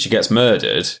 And she gets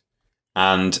murdered,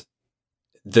 and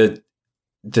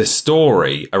the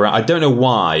story around, I don't know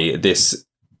why this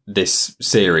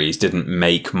series didn't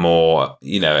make more,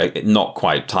 not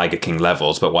quite Tiger King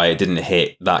levels, but why it didn't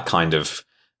hit that kind of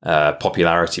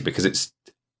popularity, because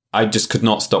I just could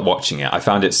not stop watching it. I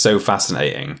found it so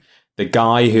fascinating. The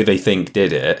guy who they think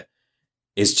did it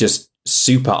is just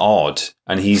super odd,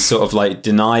 and he's sort of like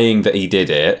denying that he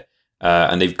did it,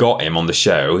 and they've got him on the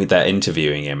show, they're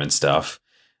interviewing him and stuff.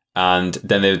 And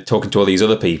then they're talking to all these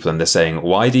other people, and they're saying,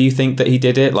 why do you think that he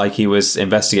did it? Like, he was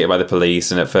investigated by the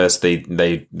police, and at first they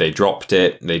dropped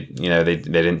it. They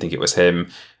didn't think it was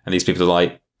him. And these people are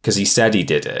like, because he said he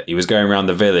did it. He was going around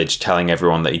the village telling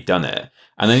everyone that he'd done it.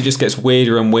 And then it just gets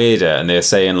weirder and weirder. And they're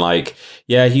saying like,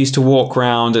 yeah, he used to walk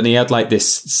around and he had like this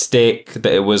stick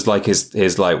that it was like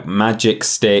his like magic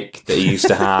stick that he used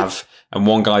to have. And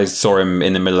one guy saw him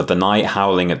in the middle of the night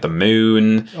howling at the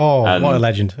moon. Oh, what a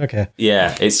legend. Okay.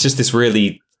 Yeah, it's just this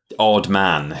really odd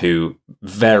man who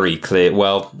very clear.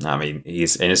 Well, I mean,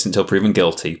 he's innocent till proven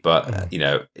guilty, but,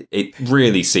 it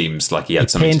really seems like he had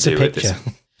something to do with this.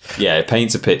 Yeah, it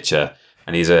paints a picture,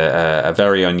 and he's a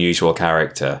very unusual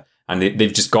character. And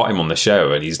they've just got him on the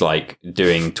show, and he's like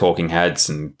doing talking heads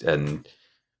and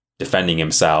defending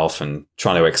himself and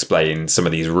trying to explain some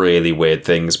of these really weird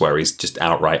things where he's just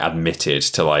outright admitted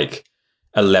to like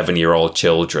 11-year-old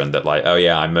children that like, oh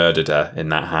yeah, I murdered her in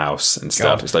that house and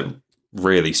stuff. God. It's like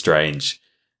really strange.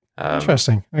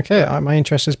 Interesting. Okay, my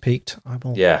interest is piqued. I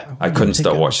couldn't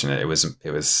stop watching it. It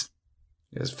was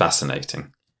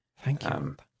fascinating. Thank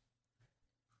you.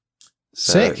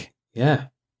 Sick. Yeah.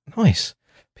 Nice.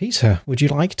 Peter, would you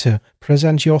like to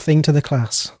present your thing to the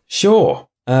class? Sure.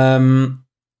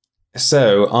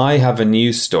 So I have a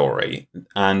news story,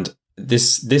 and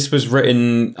this was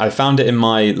written, I found it in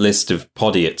my list of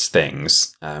Podiots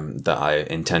things that I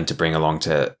intend to bring along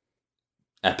to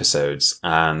episodes,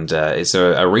 and it's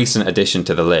a recent addition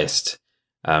to the list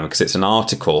because it's an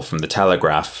article from the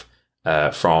Telegraph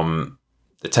from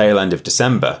the tail end of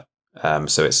December.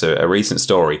 So it's a recent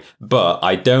story, but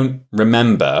I don't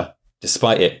remember,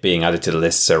 despite it being added to the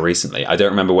list so recently, I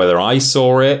don't remember whether I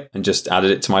saw it and just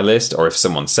added it to my list, or if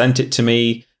someone sent it to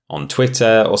me on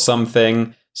Twitter or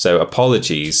something. So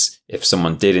apologies if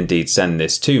someone did indeed send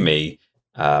this to me.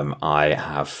 I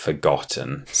have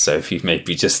forgotten. So if you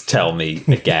maybe just tell me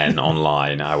again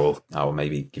online, I will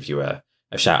maybe give you a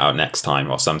shout out next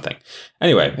time or something.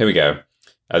 Anyway, here we go.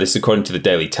 This is according to the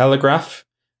Daily Telegraph.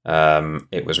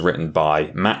 It was written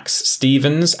by Max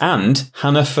Stevens and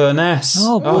Hannah Furness.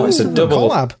 Oh, it's a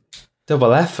double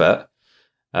effort.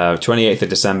 28th of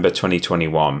December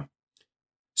 2021.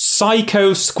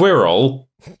 Psycho Squirrel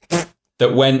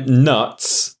that went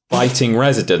nuts biting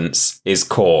residents is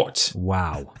caught.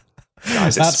 Wow.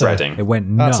 Guys, it's spreading. It went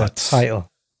nuts. That's a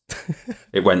title.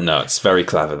 It went nuts. Very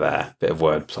clever there. Bit of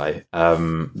wordplay.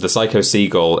 The Psycho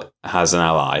Seagull has an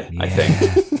ally, I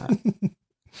think.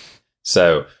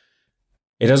 So,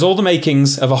 it has all the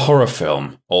makings of a horror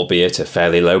film, albeit a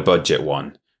fairly low-budget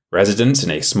one. Residents in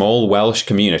a small Welsh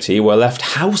community were left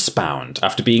housebound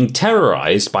after being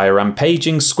terrorised by a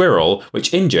rampaging squirrel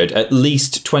which injured at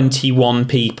least 21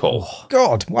 people. Oh,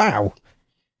 God, wow.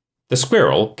 The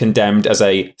squirrel, condemned as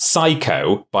a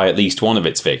psycho by at least one of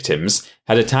its victims,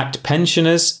 had attacked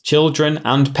pensioners, children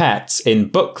and pets in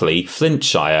Buckley,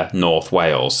 Flintshire, North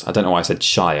Wales. I don't know why I said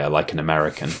shire like an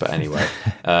American, but anyway.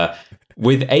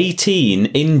 With 18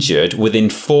 injured within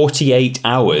 48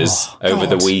 hours over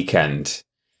the weekend.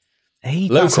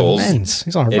 Locals,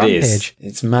 he's on a rampage.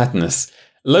 It's madness.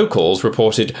 Locals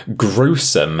reported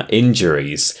gruesome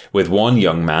injuries, with one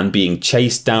young man being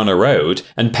chased down a road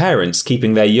and parents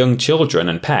keeping their young children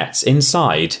and pets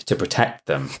inside to protect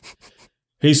them.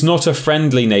 He's not a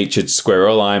friendly-natured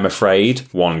squirrel, I'm afraid,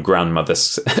 one grandmother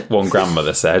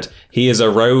said. He is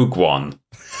a rogue one.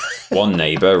 One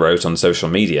neighbour wrote on social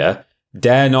media,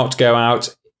 "Dare not go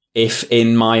out if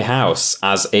in my house,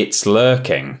 as it's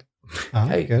lurking."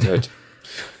 Okay, good.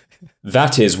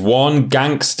 "That is one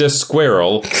gangster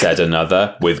squirrel," said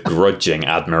another, with grudging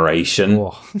admiration.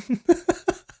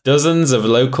 Dozens of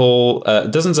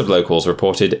locals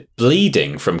reported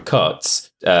bleeding from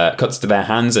cuts to their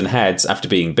hands and heads after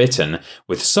being bitten,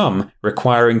 with some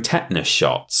requiring tetanus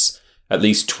shots. At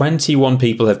least 21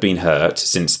 people have been hurt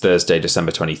since Thursday,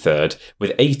 December 23rd,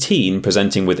 with 18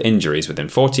 presenting with injuries within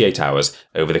 48 hours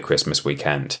over the Christmas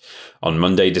weekend. On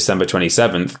Monday, December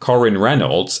 27th, Corinne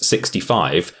Reynolds,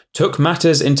 65, took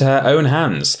matters into her own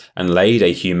hands and laid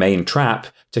a humane trap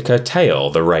to curtail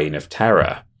the reign of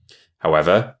terror.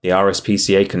 However, the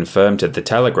RSPCA confirmed to The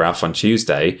Telegraph on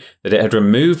Tuesday that it had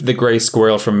removed the grey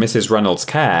squirrel from Mrs. Reynolds'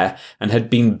 care and had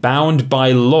been bound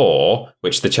by law,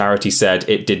 which the charity said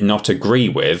it did not agree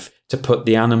with, to put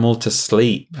the animal to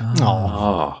sleep.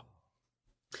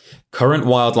 Current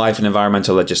wildlife and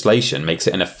environmental legislation makes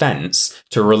it an offence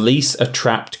to release a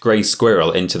trapped grey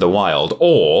squirrel into the wild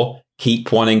or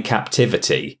keep one in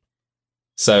captivity.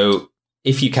 So,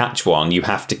 if you catch one, you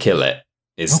have to kill it.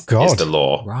 Is the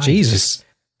law. Right. Jesus.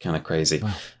 Kind of crazy.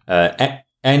 Wow.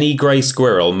 Any grey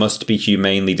squirrel must be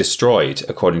humanely destroyed,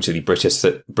 according to the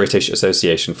British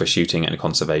Association for Shooting and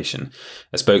Conservation.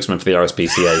 A spokesman for the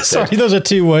RSPCA said... Sorry, those are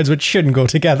two words which shouldn't go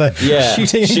together. Yeah,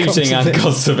 shooting and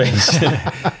conservation.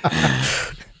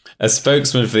 A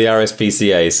spokesman for the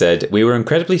RSPCA said, "We were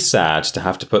incredibly sad to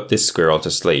have to put this squirrel to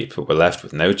sleep, but were left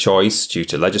with no choice due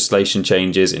to legislation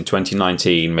changes in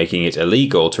 2019 making it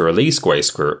illegal to release grey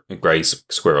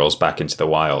squirrels back into the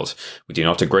wild. We do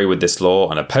not agree with this law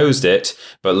and opposed it,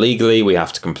 but legally we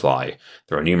have to comply.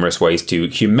 There are numerous ways to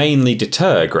humanely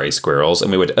deter grey squirrels, and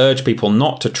we would urge people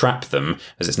not to trap them,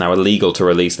 as it's now illegal to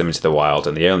release them into the wild,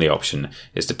 and the only option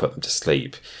is to put them to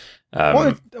sleep."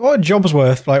 What a job's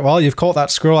worth. Like, well, you've caught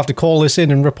that squirrel, I have to call this in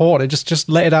and report it. Just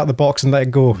let it out of the box and let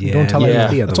it go. Yeah, don't tell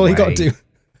anyone. That's all you got to do.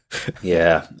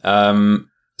 Yeah.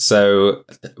 So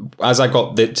as I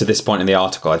got to this point in the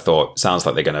article, I thought, sounds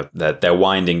like they're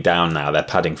winding down now. They're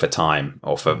padding for time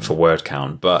or for word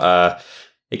count. But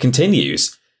it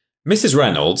continues. Mrs.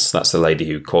 Reynolds, that's the lady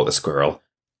who caught the squirrel,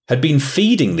 had been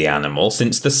feeding the animal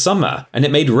since the summer, and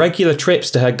it made regular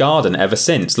trips to her garden ever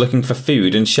since, looking for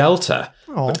food and shelter.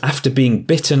 But after being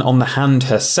bitten on the hand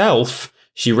herself,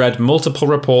 she read multiple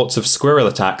reports of squirrel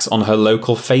attacks on her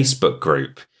local Facebook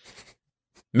group.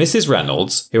 Mrs.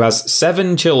 Reynolds, who has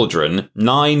 7 children,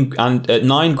 9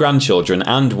 grandchildren,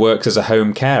 and works as a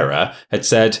home carer, had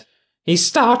said, "He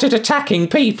started attacking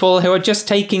people who are just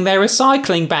taking their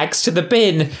recycling bags to the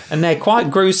bin, and they're quite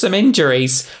gruesome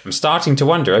injuries. I'm starting to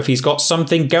wonder if he's got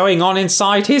something going on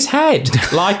inside his head,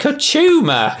 like a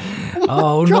tumour."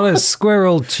 Oh, not a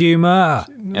squirrel tumour.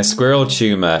 A squirrel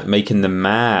tumour, making them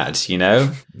mad, you know?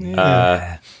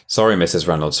 Yeah. Sorry, Mrs.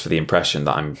 Reynolds, for the impression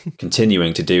that I'm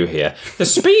continuing to do here. "The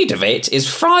speed of it is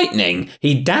frightening.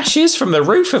 He dashes from the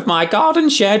roof of my garden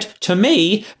shed to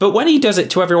me, but when he does it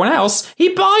to everyone else, he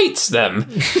bites them.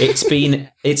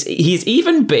 He's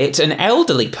even bit an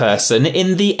elderly person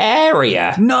in the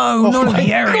area." No, not in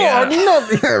the area. God, not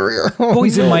the area.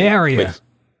 Boys in my area.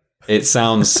 It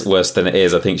sounds worse than it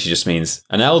is. I think she just means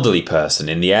an elderly person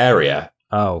in the area.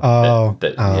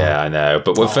 Yeah, I know.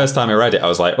 But the first time I read it, I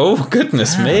was like, oh,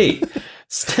 goodness me.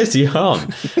 Steady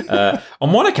on.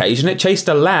 On one occasion, it chased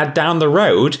a lad down the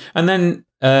road, and then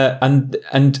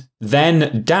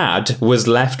Dad was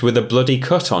left with a bloody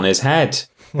cut on his head.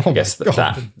 I guess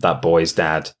that boy's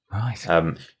dad.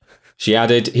 Right. She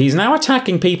added, "He's now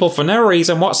attacking people for no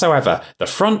reason whatsoever. The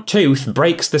front tooth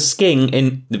breaks the skin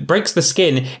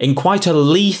in quite a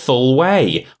lethal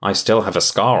way. I still have a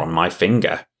scar on my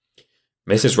finger."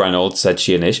 Mrs. Reynolds said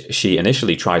she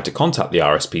initially tried to contact the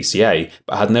RSPCA,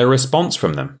 but had no response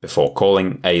from them before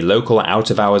calling a local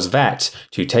out-of-hours vet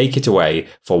to take it away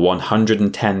for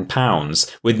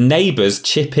 £110, with neighbours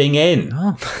chipping in.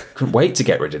 Oh. Couldn't wait to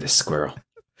get rid of this squirrel.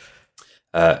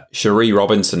 Cherie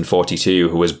Robinson, 42,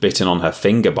 who was bitten on her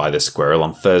finger by the squirrel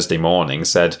on Thursday morning,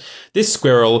 said, "This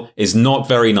squirrel is not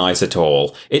very nice at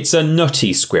all. It's a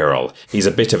nutty squirrel. He's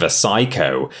a bit of a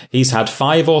psycho. He's had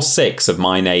 5 or 6 of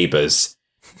my neighbours.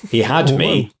 He had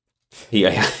me. He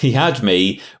had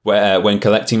me when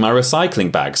collecting my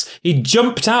recycling bags. He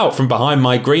jumped out from behind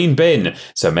my green bin.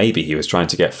 So maybe he was trying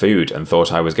to get food and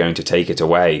thought I was going to take it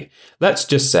away. Let's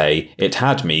just say it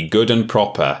had me good and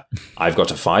proper. I've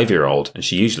got a 5-year-old and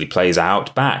she usually plays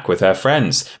out back with her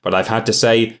friends. But I've had to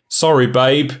say, sorry,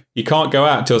 babe, you can't go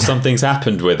out till something's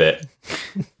happened with it."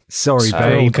 Sorry,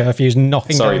 babe. Curfew's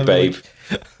knocking Sorry, down the babe.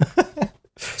 week.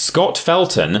 Scott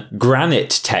Felton,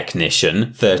 granite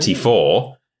technician,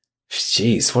 34.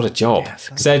 Jeez, what a job.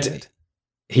 Said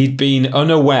he'd been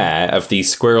unaware of the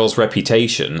squirrel's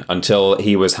reputation until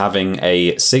he was having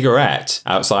a cigarette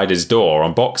outside his door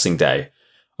on Boxing Day.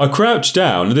 "I crouched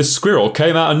down and this squirrel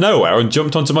came out of nowhere and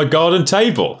jumped onto my garden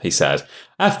table," he said.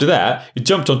 "After that, it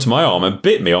jumped onto my arm and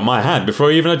bit me on my hand before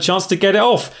I even had a chance to get it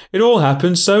off. It all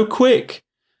happened so quick."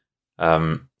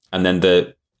 And then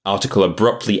the article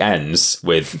abruptly ends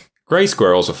with, "Grey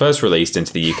squirrels were first released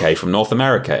into the UK from North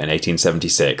America in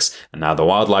 1876, and now the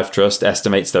Wildlife Trust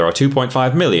estimates there are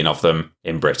 2.5 million of them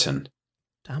in Britain."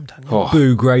 Damn, Daniel. Oh,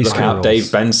 Boo, grey look squirrels. out,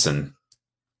 Dave Benson.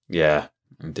 Yeah,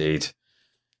 indeed.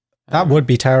 That would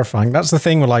be terrifying. That's the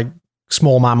thing with like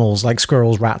small mammals like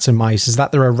squirrels, rats, and mice, is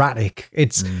that they're erratic.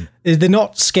 They're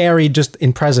not scary just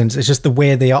in presence. It's just the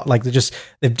way they are. Like they just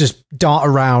dart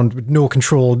around with no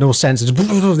control, no sense.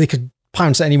 They could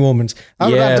pounce at any moment.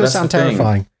 That does sound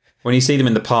terrifying. When you see them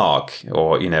in the park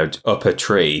or, up a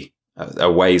tree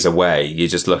a ways away, you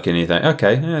just look and you think,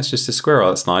 okay, yeah, it's just a squirrel.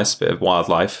 That's nice, bit of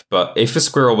wildlife. But if a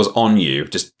squirrel was on you,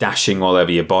 just dashing all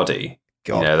over your body,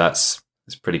 that's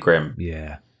pretty grim.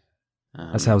 Yeah.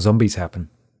 That's how zombies happen.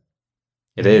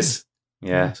 It is.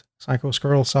 Yeah. Psycho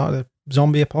squirrel started a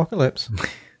zombie apocalypse.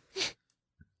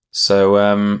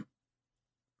 So,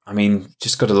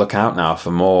 just got to look out now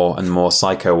for more and more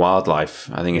psycho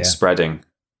wildlife. I think it's spreading.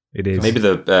 It is. Maybe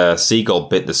the seagull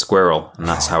bit the squirrel, and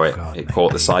that's how it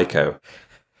caught the psycho.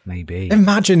 Maybe.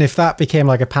 Imagine if that became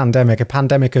like a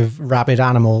pandemic of rabid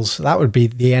animals. That would be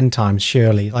the end times,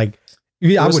 surely. Like,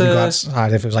 I wouldn't go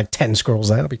outside if it was like 10 squirrels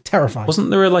there. That'd be terrifying. Wasn't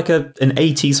there an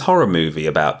 80s horror movie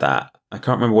about that? I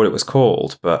can't remember what it was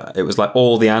called, but it was like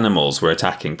all the animals were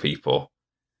attacking people.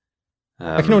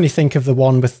 I can only think of the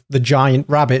one with the giant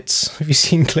rabbits. Have you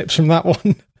seen clips from that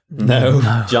one? No.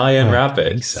 Giant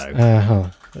rabbits.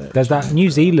 So. There's that New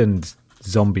Zealand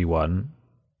zombie one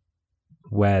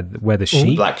where the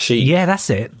sheep, black sheep. Yeah, that's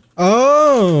it.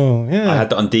 Oh, yeah. I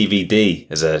had that on DVD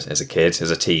as a kid, as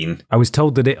a teen. I was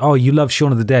told that you love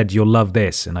Shaun of the Dead, you'll love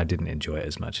this, and I didn't enjoy it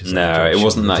as much as No, it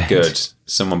wasn't that good.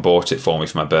 Someone bought it for me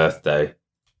for my birthday.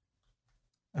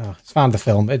 Oh, I found the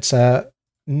film. It's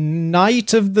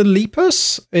Night of the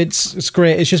Lepus. It's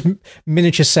great. It's just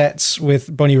miniature sets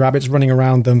with bunny rabbits running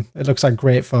around them. It looks like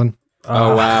great fun.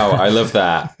 Oh wow, I love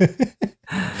that.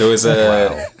 There was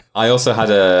I also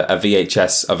had a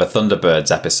VHS of a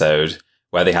Thunderbirds episode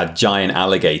where they had giant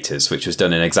alligators, which was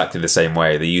done in exactly the same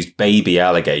way. They used baby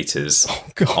alligators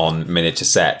on miniature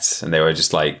sets, and they were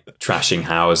just like trashing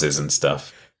houses and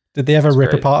stuff. Did they ever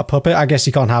rip apart a puppet? I guess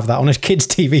you can't have that on a kids'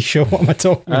 TV show. What am I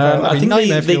talking about? I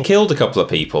think they killed a couple of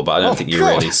people, but I don't think you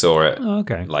really saw it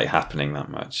okay. like happening that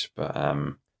much. But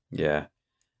yeah.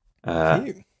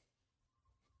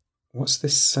 What's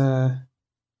this? I'm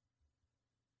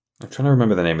trying to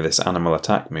remember the name of this animal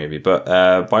attack movie, but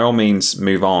by all means,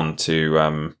 move on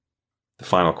to the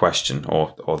final question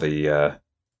or the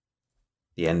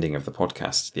ending of the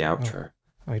podcast, the outro.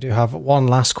 I do have one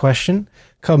last question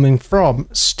coming from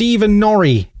Stephen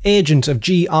Norrie, agent of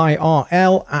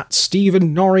GIRL at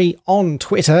Stephen Norrie on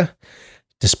Twitter.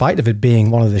 Despite of it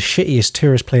being one of the shittiest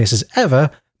tourist places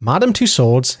ever, Madame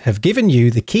Tussauds have given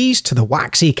you the keys to the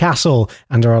waxy castle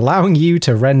and are allowing you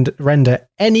to render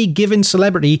any given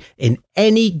celebrity in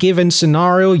any given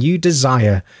scenario you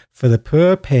desire for the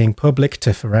poor paying public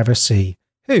to forever see.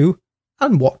 Who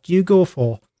and what do you go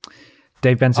for?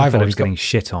 Dave Benson Phillips getting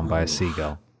shit on by a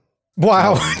seagull.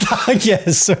 Wow.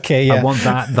 Yes, okay, yeah. I want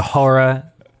that, the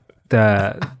horror,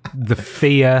 the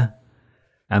fear,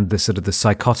 and the sort of the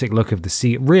psychotic look of the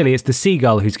sea. Really, it's the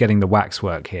seagull who's getting the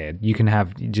waxwork here. You can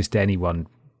have just anyone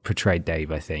portray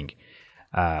Dave, I think.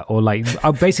 Or like,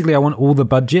 basically, I want all the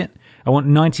budget. I want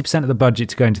 90% of the budget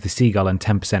to go into the seagull and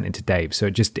 10% into Dave. So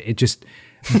it just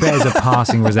bears a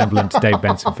passing resemblance to Dave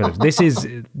Benson Phillips.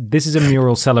 This is a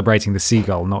mural celebrating the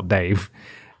seagull, not Dave.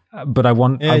 But I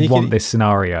want this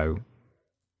scenario.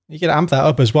 You could amp that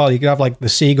up as well. You could have like the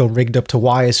seagull rigged up to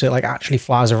wires so it like actually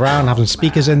flies around, having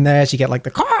speakers in there, so you get like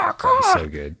the caw, caw. So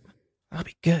good. That'd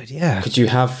be good, yeah. Could you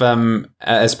have,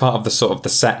 as part of the sort of the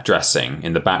set dressing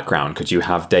in the background, could you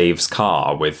have Dave's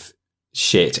car with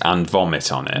shit and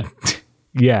vomit on it?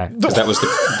 Yeah, because that was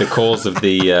the cause of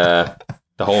the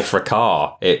whole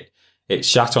fracas. It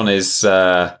shat on his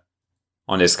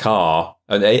car.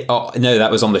 No,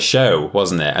 that was on the show,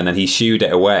 wasn't it? And then he shooed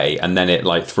it away, and then it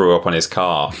like threw up on his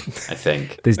car, I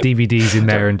think. There's DVDs in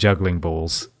there and juggling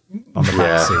balls on the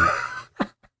back seat.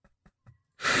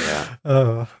 Yeah.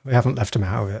 Oh, we haven't left him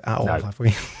out of it at all, have we?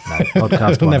 No,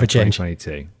 podcast It'll never change.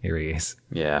 2022. Here he is.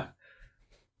 Yeah.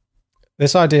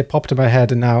 This idea popped in my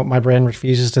head, and now my brain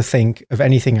refuses to think of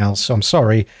anything else. So I'm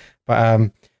sorry,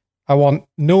 but I want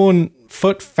known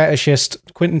foot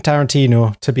fetishist Quentin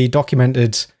Tarantino to be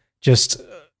documented just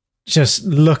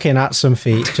looking at some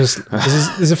feet.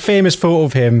 There's a famous photo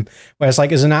of him where it's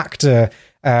like as an actor,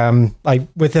 like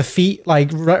with the feet like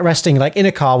resting like in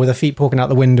a car with the feet poking out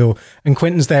the window, and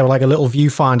Quentin's there with like a little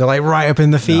viewfinder like right up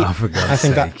in the feet. Oh, for God's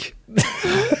sake.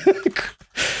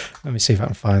 Let me see if I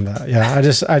can find that. Yeah, I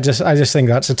just think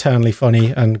that's eternally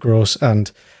funny and gross,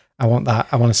 and I want that.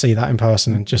 I want to see that in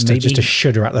person, and just to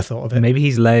shudder at the thought of it. Maybe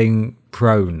he's laying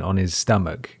prone on his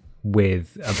stomach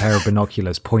with a pair of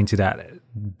binoculars pointed at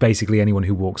basically anyone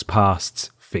who walks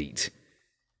past feet.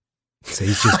 So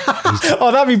he's just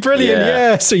oh, that'd be brilliant.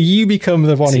 Yeah. So you become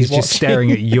the one so he's just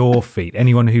staring at your feet.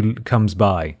 Anyone who comes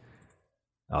by.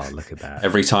 Oh, look at that.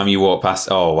 Every time you walk past,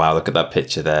 oh wow, look at that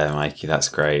picture there, Mikey. That's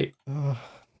great.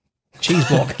 Cheese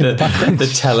block.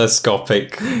 the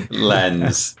telescopic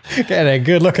lens. Getting a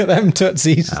good look at them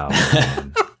tootsies. Oh,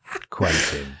 man.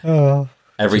 Quentin. Oh.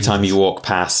 Every time you walk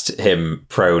past him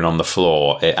prone on the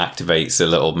floor, it activates a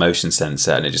little motion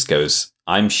sensor and it just goes,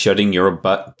 I'm shutting your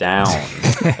butt down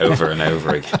over and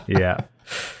over again. Yeah.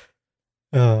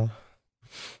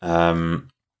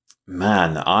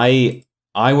 Man, I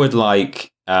would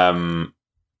like the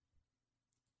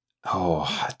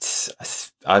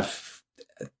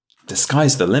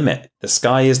sky's the limit. The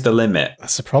sky is the limit.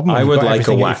 That's the problem. I would like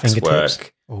a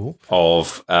waxwork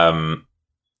of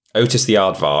Otis the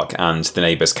Aardvark and the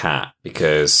neighbour's cat,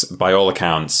 because by all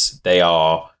accounts they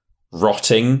are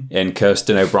rotting in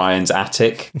Kirsten O'Brien's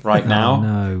attic right now.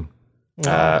 Oh,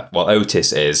 no. Well,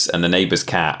 Otis is, and the neighbour's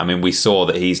cat, I mean, we saw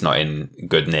that he's not in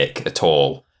good nick at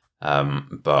all,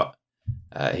 but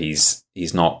he's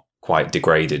not quite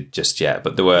degraded just yet.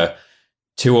 But there were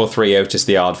 2 or 3 Otis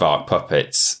the Aardvark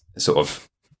puppets sort of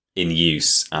in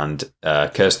use, and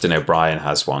Kirsten O'Brien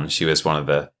has one. She was one of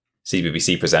the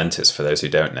CBBC presenters, for those who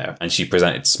don't know, and she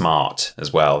presented Smart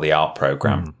as well, the art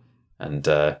program, and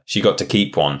she got to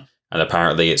keep one, and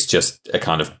apparently it's just a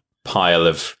kind of pile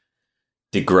of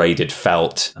degraded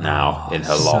felt now in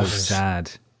her loft. So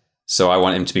sad. So I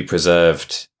want him to be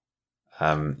preserved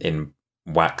in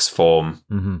wax form.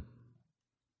 Mm-hmm.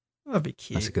 That'd be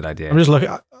cute. That's a good idea. I'm just looking.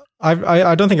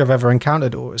 I don't think I've ever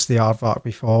encountered Otis the Aardvark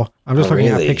before. I'm just looking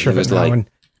at a picture of it now. And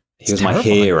he was my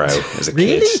hero as a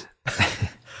kid.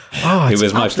 Oh, he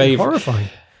was my favorite. Horrifying.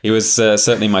 He was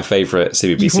certainly my favorite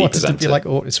CBBC you wanted presenter. to be like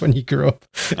Otis when you grew up.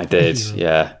 I did,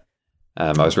 yeah.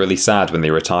 I was really sad when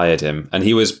they retired him, and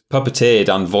he was puppeteered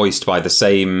and voiced by the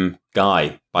same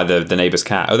guy, by the neighbour's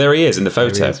cat. Oh, there he is in the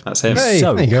photo. That's him. Hey,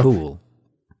 so cool.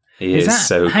 He is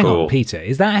so hang cool. On, Peter,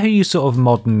 is that who you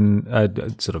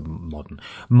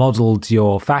modelled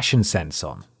your fashion sense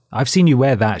on? I've seen you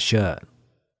wear that shirt.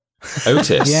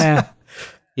 Otis? Yeah.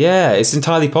 Yeah, it's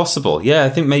entirely possible. Yeah, I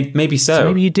think maybe so. So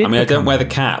maybe you did. I mean, I don't wear the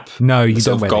cap. No, you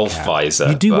don't wear golf the cap. visor.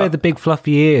 You do wear the big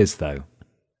fluffy ears, though.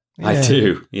 I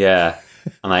do, yeah.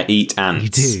 And I eat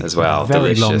ants as well.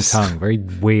 Very delicious. long tongue, very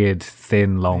weird,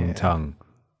 thin, long tongue.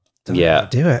 Yeah,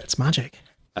 do it. It's magic.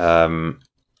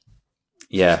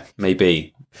 Yeah,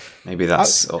 maybe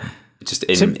that's just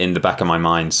in the back of my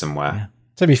mind somewhere. Yeah.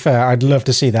 To be fair, I'd love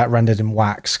to see that rendered in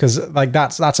wax, because like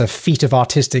that's a feat of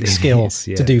artistic skill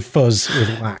to do fuzz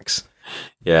with wax.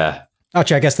 Yeah.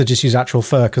 Actually, I guess they just use actual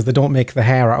fur, because they don't make the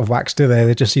hair out of wax, do they?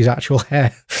 They just use actual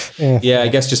hair. Yeah, I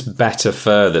guess just better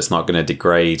fur that's not going to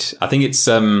degrade. I think it's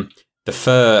the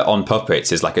fur on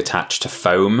puppets is like attached to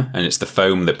foam, and it's the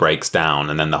foam that breaks down,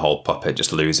 and then the whole puppet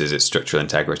just loses its structural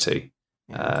integrity.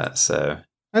 So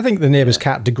I think the neighbour's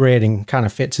cat degrading kind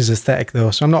of fits his aesthetic,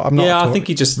 though. So I'm not. Yeah, I think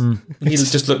he just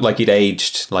looked like he'd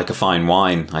aged like a fine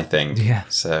wine. I think. Yeah.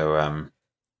 So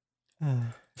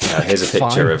here's a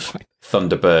picture of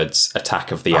Thunderbird's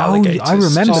attack of the alligators. I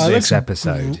remember this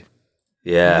episode.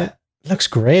 Yeah, it looks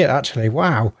great. Actually,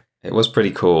 wow. It was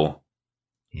pretty cool.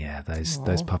 Yeah, those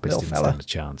puppets didn't stand a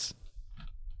chance.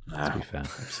 No, to be fair,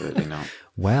 absolutely not.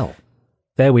 Well.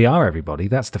 There we are, everybody.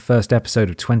 That's the first episode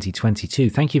of 2022.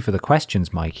 Thank you for the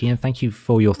questions, Mikey, and thank you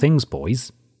for your things,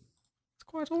 boys. It's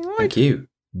quite all right. Thank you.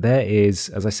 There is,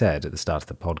 as I said at the start of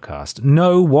the podcast,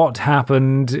 no what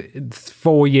happened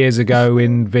 4 years ago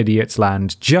in Vidiots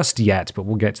land just yet, but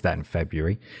we'll get to that in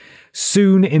February.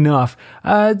 Soon enough.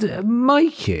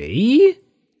 Mikey?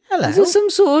 Hello. Is this some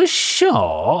sort of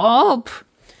shop?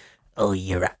 Oh,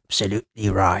 you're absolutely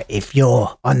right. If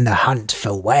you're on the hunt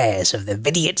for wares of the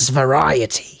Vidiots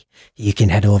variety, you can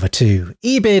head over to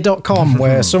ebay.com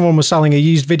where someone was selling a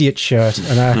used Vidiot shirt.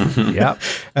 And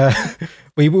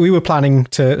we were planning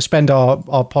to spend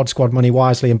our Pod Squad money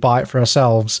wisely and buy it for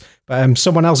ourselves. But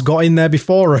someone else got in there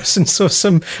before us. And so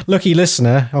some lucky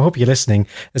listener, I hope you're listening,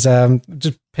 has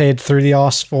just paid through the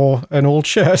arse for an old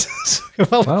shirt.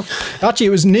 well, actually,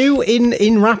 it was new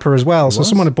in wrapper as well. So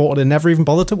someone had bought it and never even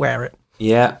bothered to wear it.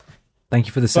 Yeah. Thank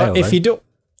you for the sale. But if you don't...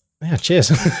 Yeah,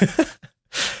 cheers.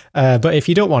 But if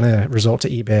you don't want to resort to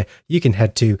eBay, you can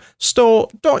head to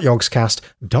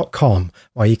store.yogscast.com,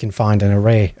 where you can find an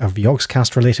array of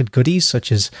Yogscast related goodies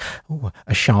such as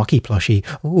a Sharky plushie,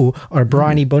 or a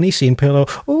Briny Bunny scene pillow,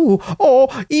 or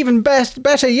even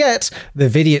better yet, the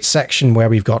Vidiot section where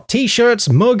we've got t-shirts,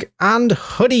 mug, and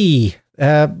hoodie.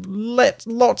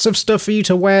 Lots of stuff for you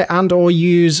to wear and or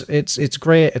use. It's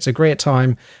great. It's a great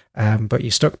time. But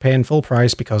you're stuck paying full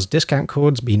price because discount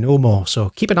codes be no more. So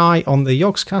keep an eye on the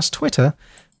Yogscast Twitter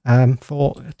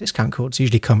for discount codes.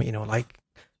 Usually come, like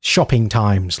shopping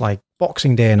times, like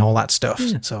Boxing Day and all that stuff.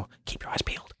 Yeah. So keep your eyes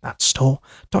peeled. That's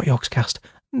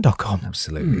store.yogscast.com.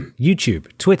 Absolutely.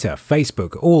 YouTube, Twitter,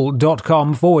 Facebook,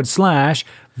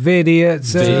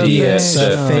 all.com/Vidiots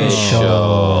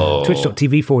official.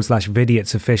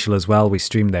 Twitch.tv/Vidiots official as well. We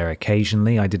stream there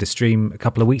occasionally. I did a stream a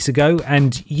couple of weeks ago,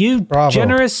 and you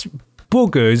generous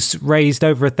boogers raised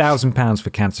over £1,000 for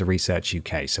Cancer Research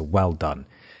UK. So well done.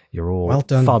 You're all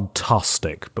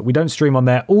fantastic. But we don't stream on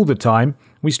there all the time.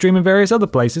 We stream in various other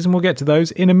places, and we'll get to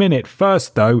those in a minute.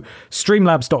 First, though,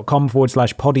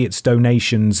 streamlabs.com/Podiots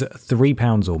donations,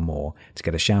 £3 or more to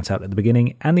get a shout out at the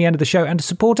beginning and the end of the show and to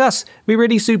support us. We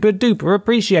really super duper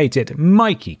appreciate it.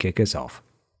 Mikey, kick us off.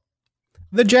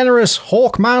 The Generous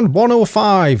Hawkman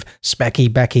 105,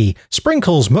 Specky Becky,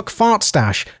 Sprinkles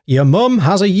McFartstash, Your Mum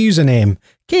Has a Username,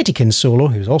 Katie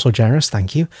Kinsolo, who's also generous,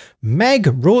 thank you, Meg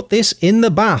wrote this in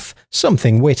the bath,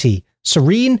 something witty,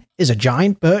 Serene is a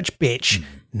giant birch bitch,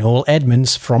 Noel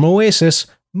Edmonds from Oasis,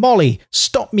 Molly,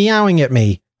 stop meowing at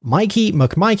me, Mikey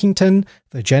McMikington,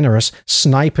 The Generous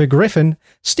Sniper Griffin,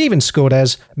 Stephen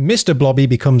Skodes, Mr. Blobby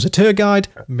becomes a tour guide,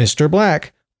 Mr.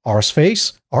 Black,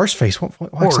 Arseface, what Arseface?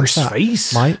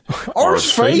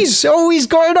 Arseface? Oh, he's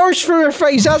got an arse for a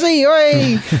face, has he?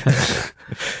 Hey!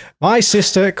 My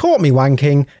sister caught me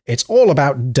wanking. It's all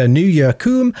about Danuya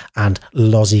Coombe and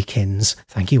Lozzykins.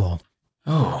 Thank you all.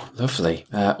 Oh, lovely.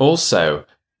 Also,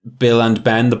 Bill and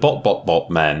Ben, the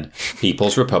Bot Men,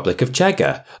 People's Republic of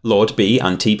Chegga, Lord B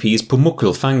and TP's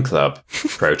Pumuckle fan club,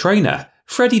 Pro Trainer,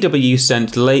 Freddie W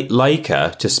sent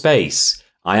Laika to space.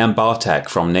 I am Bartek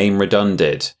from Name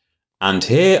Redundant, and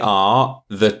here are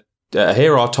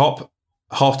top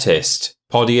hottest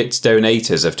Podiots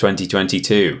donators of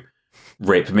 2022.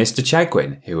 Rip Mr.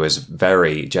 Chegwin, who was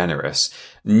very generous.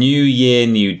 New Year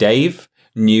New Dave,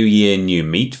 New Year New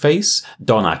Meatface,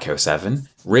 Don Acco 7,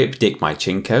 Rip Dick My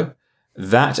Chinko,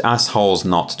 That Asshole's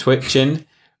Not Twitchin',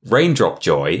 Raindrop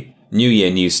Joy, New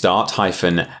Year New Start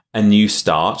hyphen a new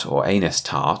start or anus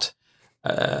tart.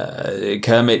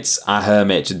 Kermit's a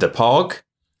Hermit the Pog,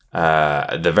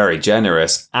 the very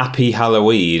generous Happy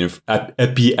Halloween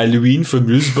from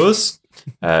Rusbus,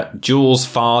 Jules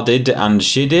Farded and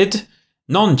Shidded,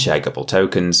 non-cheggable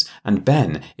tokens, and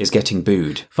Ben is getting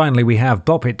booed. Finally, we have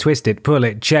Bop It, Twist It, Pull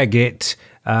It, Chegg It,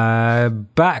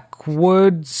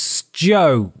 Backwards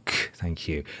Joke. Thank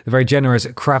you. The very generous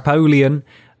Crapolian,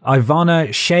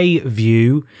 Ivana Shea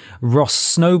View, Ross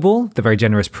Snowball, the very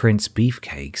generous Prince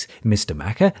Beefcakes, Mr.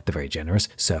 Macca, the very generous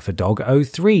Surfer Dog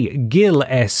 03, Gil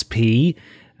SP,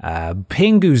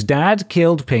 Pingu's dad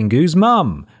killed Pingu's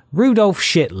mum, Rudolph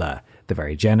Schittler, the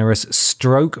very generous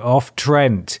Stroke Off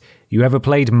Trent. You ever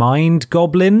played Mind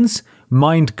Goblins?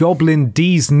 Mind Goblin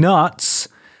D's nuts.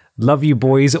 Love you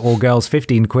boys or girls,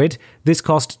 15 quid. This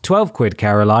cost 12 quid,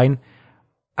 Caroline.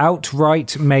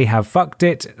 outright may have fucked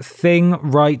it. Thing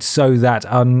right so that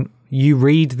you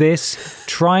read this,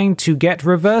 trying to get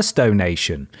reverse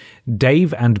donation.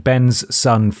 Dave and Ben's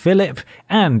son Philip,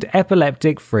 and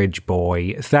Epileptic Fridge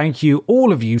Boy. Thank you,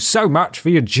 all of you, so much for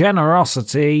your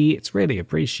generosity. It's really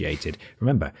appreciated.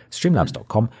 Remember,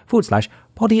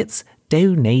 streamlabs.com/Podiots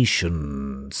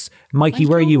donations. Mikey,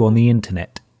 where are you on the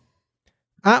internet?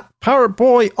 At Parrot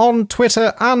Boy on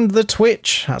Twitter and the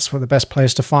Twitch. That's the best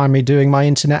place to find me doing my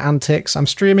internet antics. I'm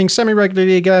streaming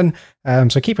semi-regularly again,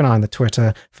 so keep an eye on the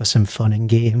Twitter for some fun and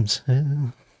games.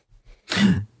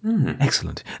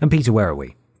 Excellent. And Peter, where are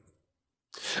we?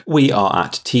 We are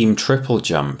at Team Triple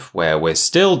Jump, where we're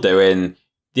still doing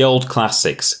the old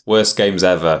classics, worst games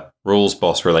ever, rules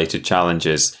boss related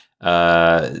challenges,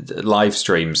 live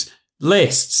streams,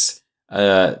 lists,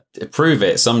 prove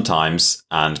it sometimes,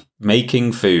 and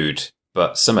making food.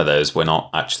 But some of those we're not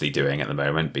actually doing at the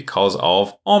moment because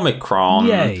of Omicron.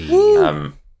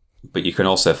 Yay! But you can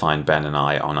also find Ben and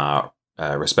I on our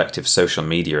respective social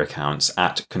media accounts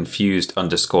at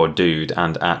confused_dude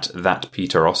and at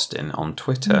 @thatpeterAustin on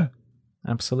Twitter.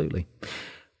 Absolutely.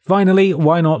 Finally,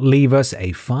 why not leave us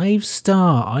a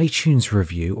 5-star iTunes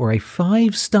review or a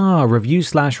 5-star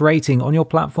review/rating on your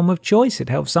platform of choice? It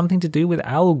helps something to do with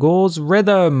Al Gore's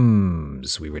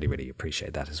rhythms. We really, really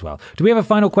appreciate that as well. Do we have a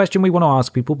final question we want to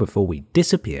ask people before we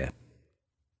disappear?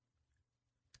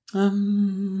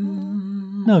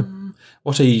 No.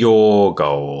 What are your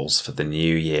goals for the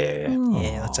new year?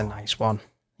 Yeah, that's a nice one.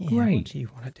 Yeah, Great. What do you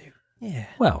want to do? Yeah.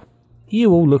 Well,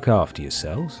 you all look after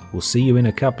yourselves. We'll see you in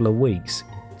a couple of weeks.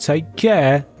 Take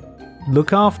care.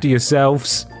 Look after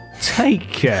yourselves.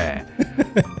 Take care.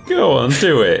 Go on,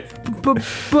 do it.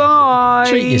 Bye.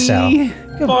 Treat yourself.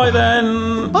 Bye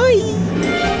then.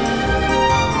 Bye.